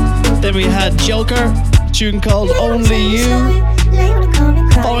 Then we had Joker, a tune called Only You.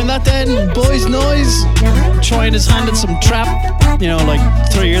 Following that then, Boys Noise, trying his hand at some trap, you know, like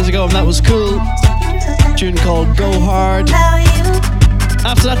 3 years ago, and that was cool. A tune called Go Hard.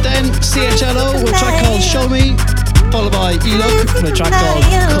 After that then, CHLO with a track called Show Me, followed by E-Look with a track called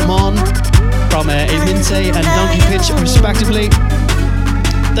Come On from Eminte and Donkey Pitch respectively.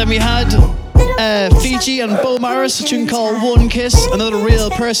 Then we had Fiji and Bo Maris, a tune called One Kiss, another real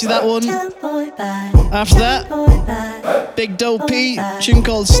Percy that one. After that, Big Dope P, tune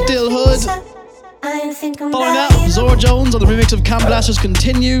called Still Hood. Following that, Zora Jones on the remix of Cam Blasters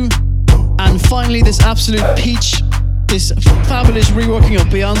Continue. And finally, this absolute peach, this fabulous reworking of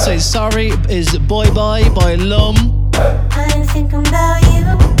Beyonce's Sorry is Boy Bye by Lum. I'm thinking about you.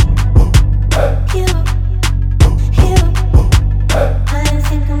 I'm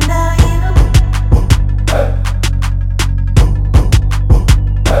thinking about you.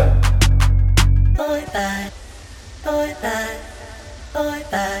 Boy bye, boy bye, boy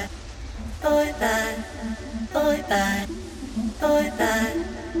bye, boy bye, boy bye, boy bye,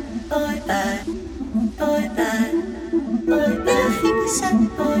 boy bye, boy bye, boy bye. Fingers up,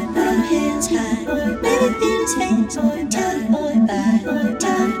 boy bye, hands high, boy bye, feelings fade, boy bye, boy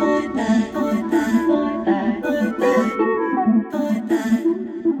bye, boy bye, boy bye, boy bye, boy bye, boy bye.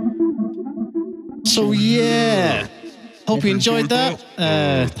 So yeah, hope you enjoyed that.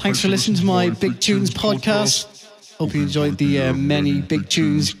 Thanks for listening to my Big Tunes podcast. Hope you enjoyed the many big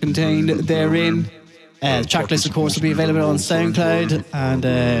tunes contained therein. The track list, of course, will be available on SoundCloud, and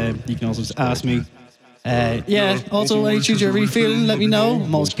you can also just ask me. Also, any tunes you're really feeling, let me know.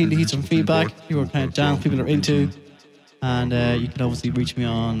 I'm always keen to hear some feedback. People are kind of jams people are into. And you can obviously reach me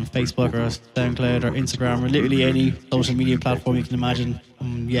on Facebook or SoundCloud or Instagram or literally any social media platform you can imagine.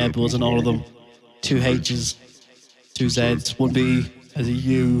 Buzz on all of them. 2 H's, 2 Z's, 1 B, as a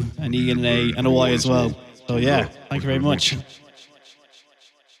U, an E and an A, and a Y as well. So yeah, thank you very much.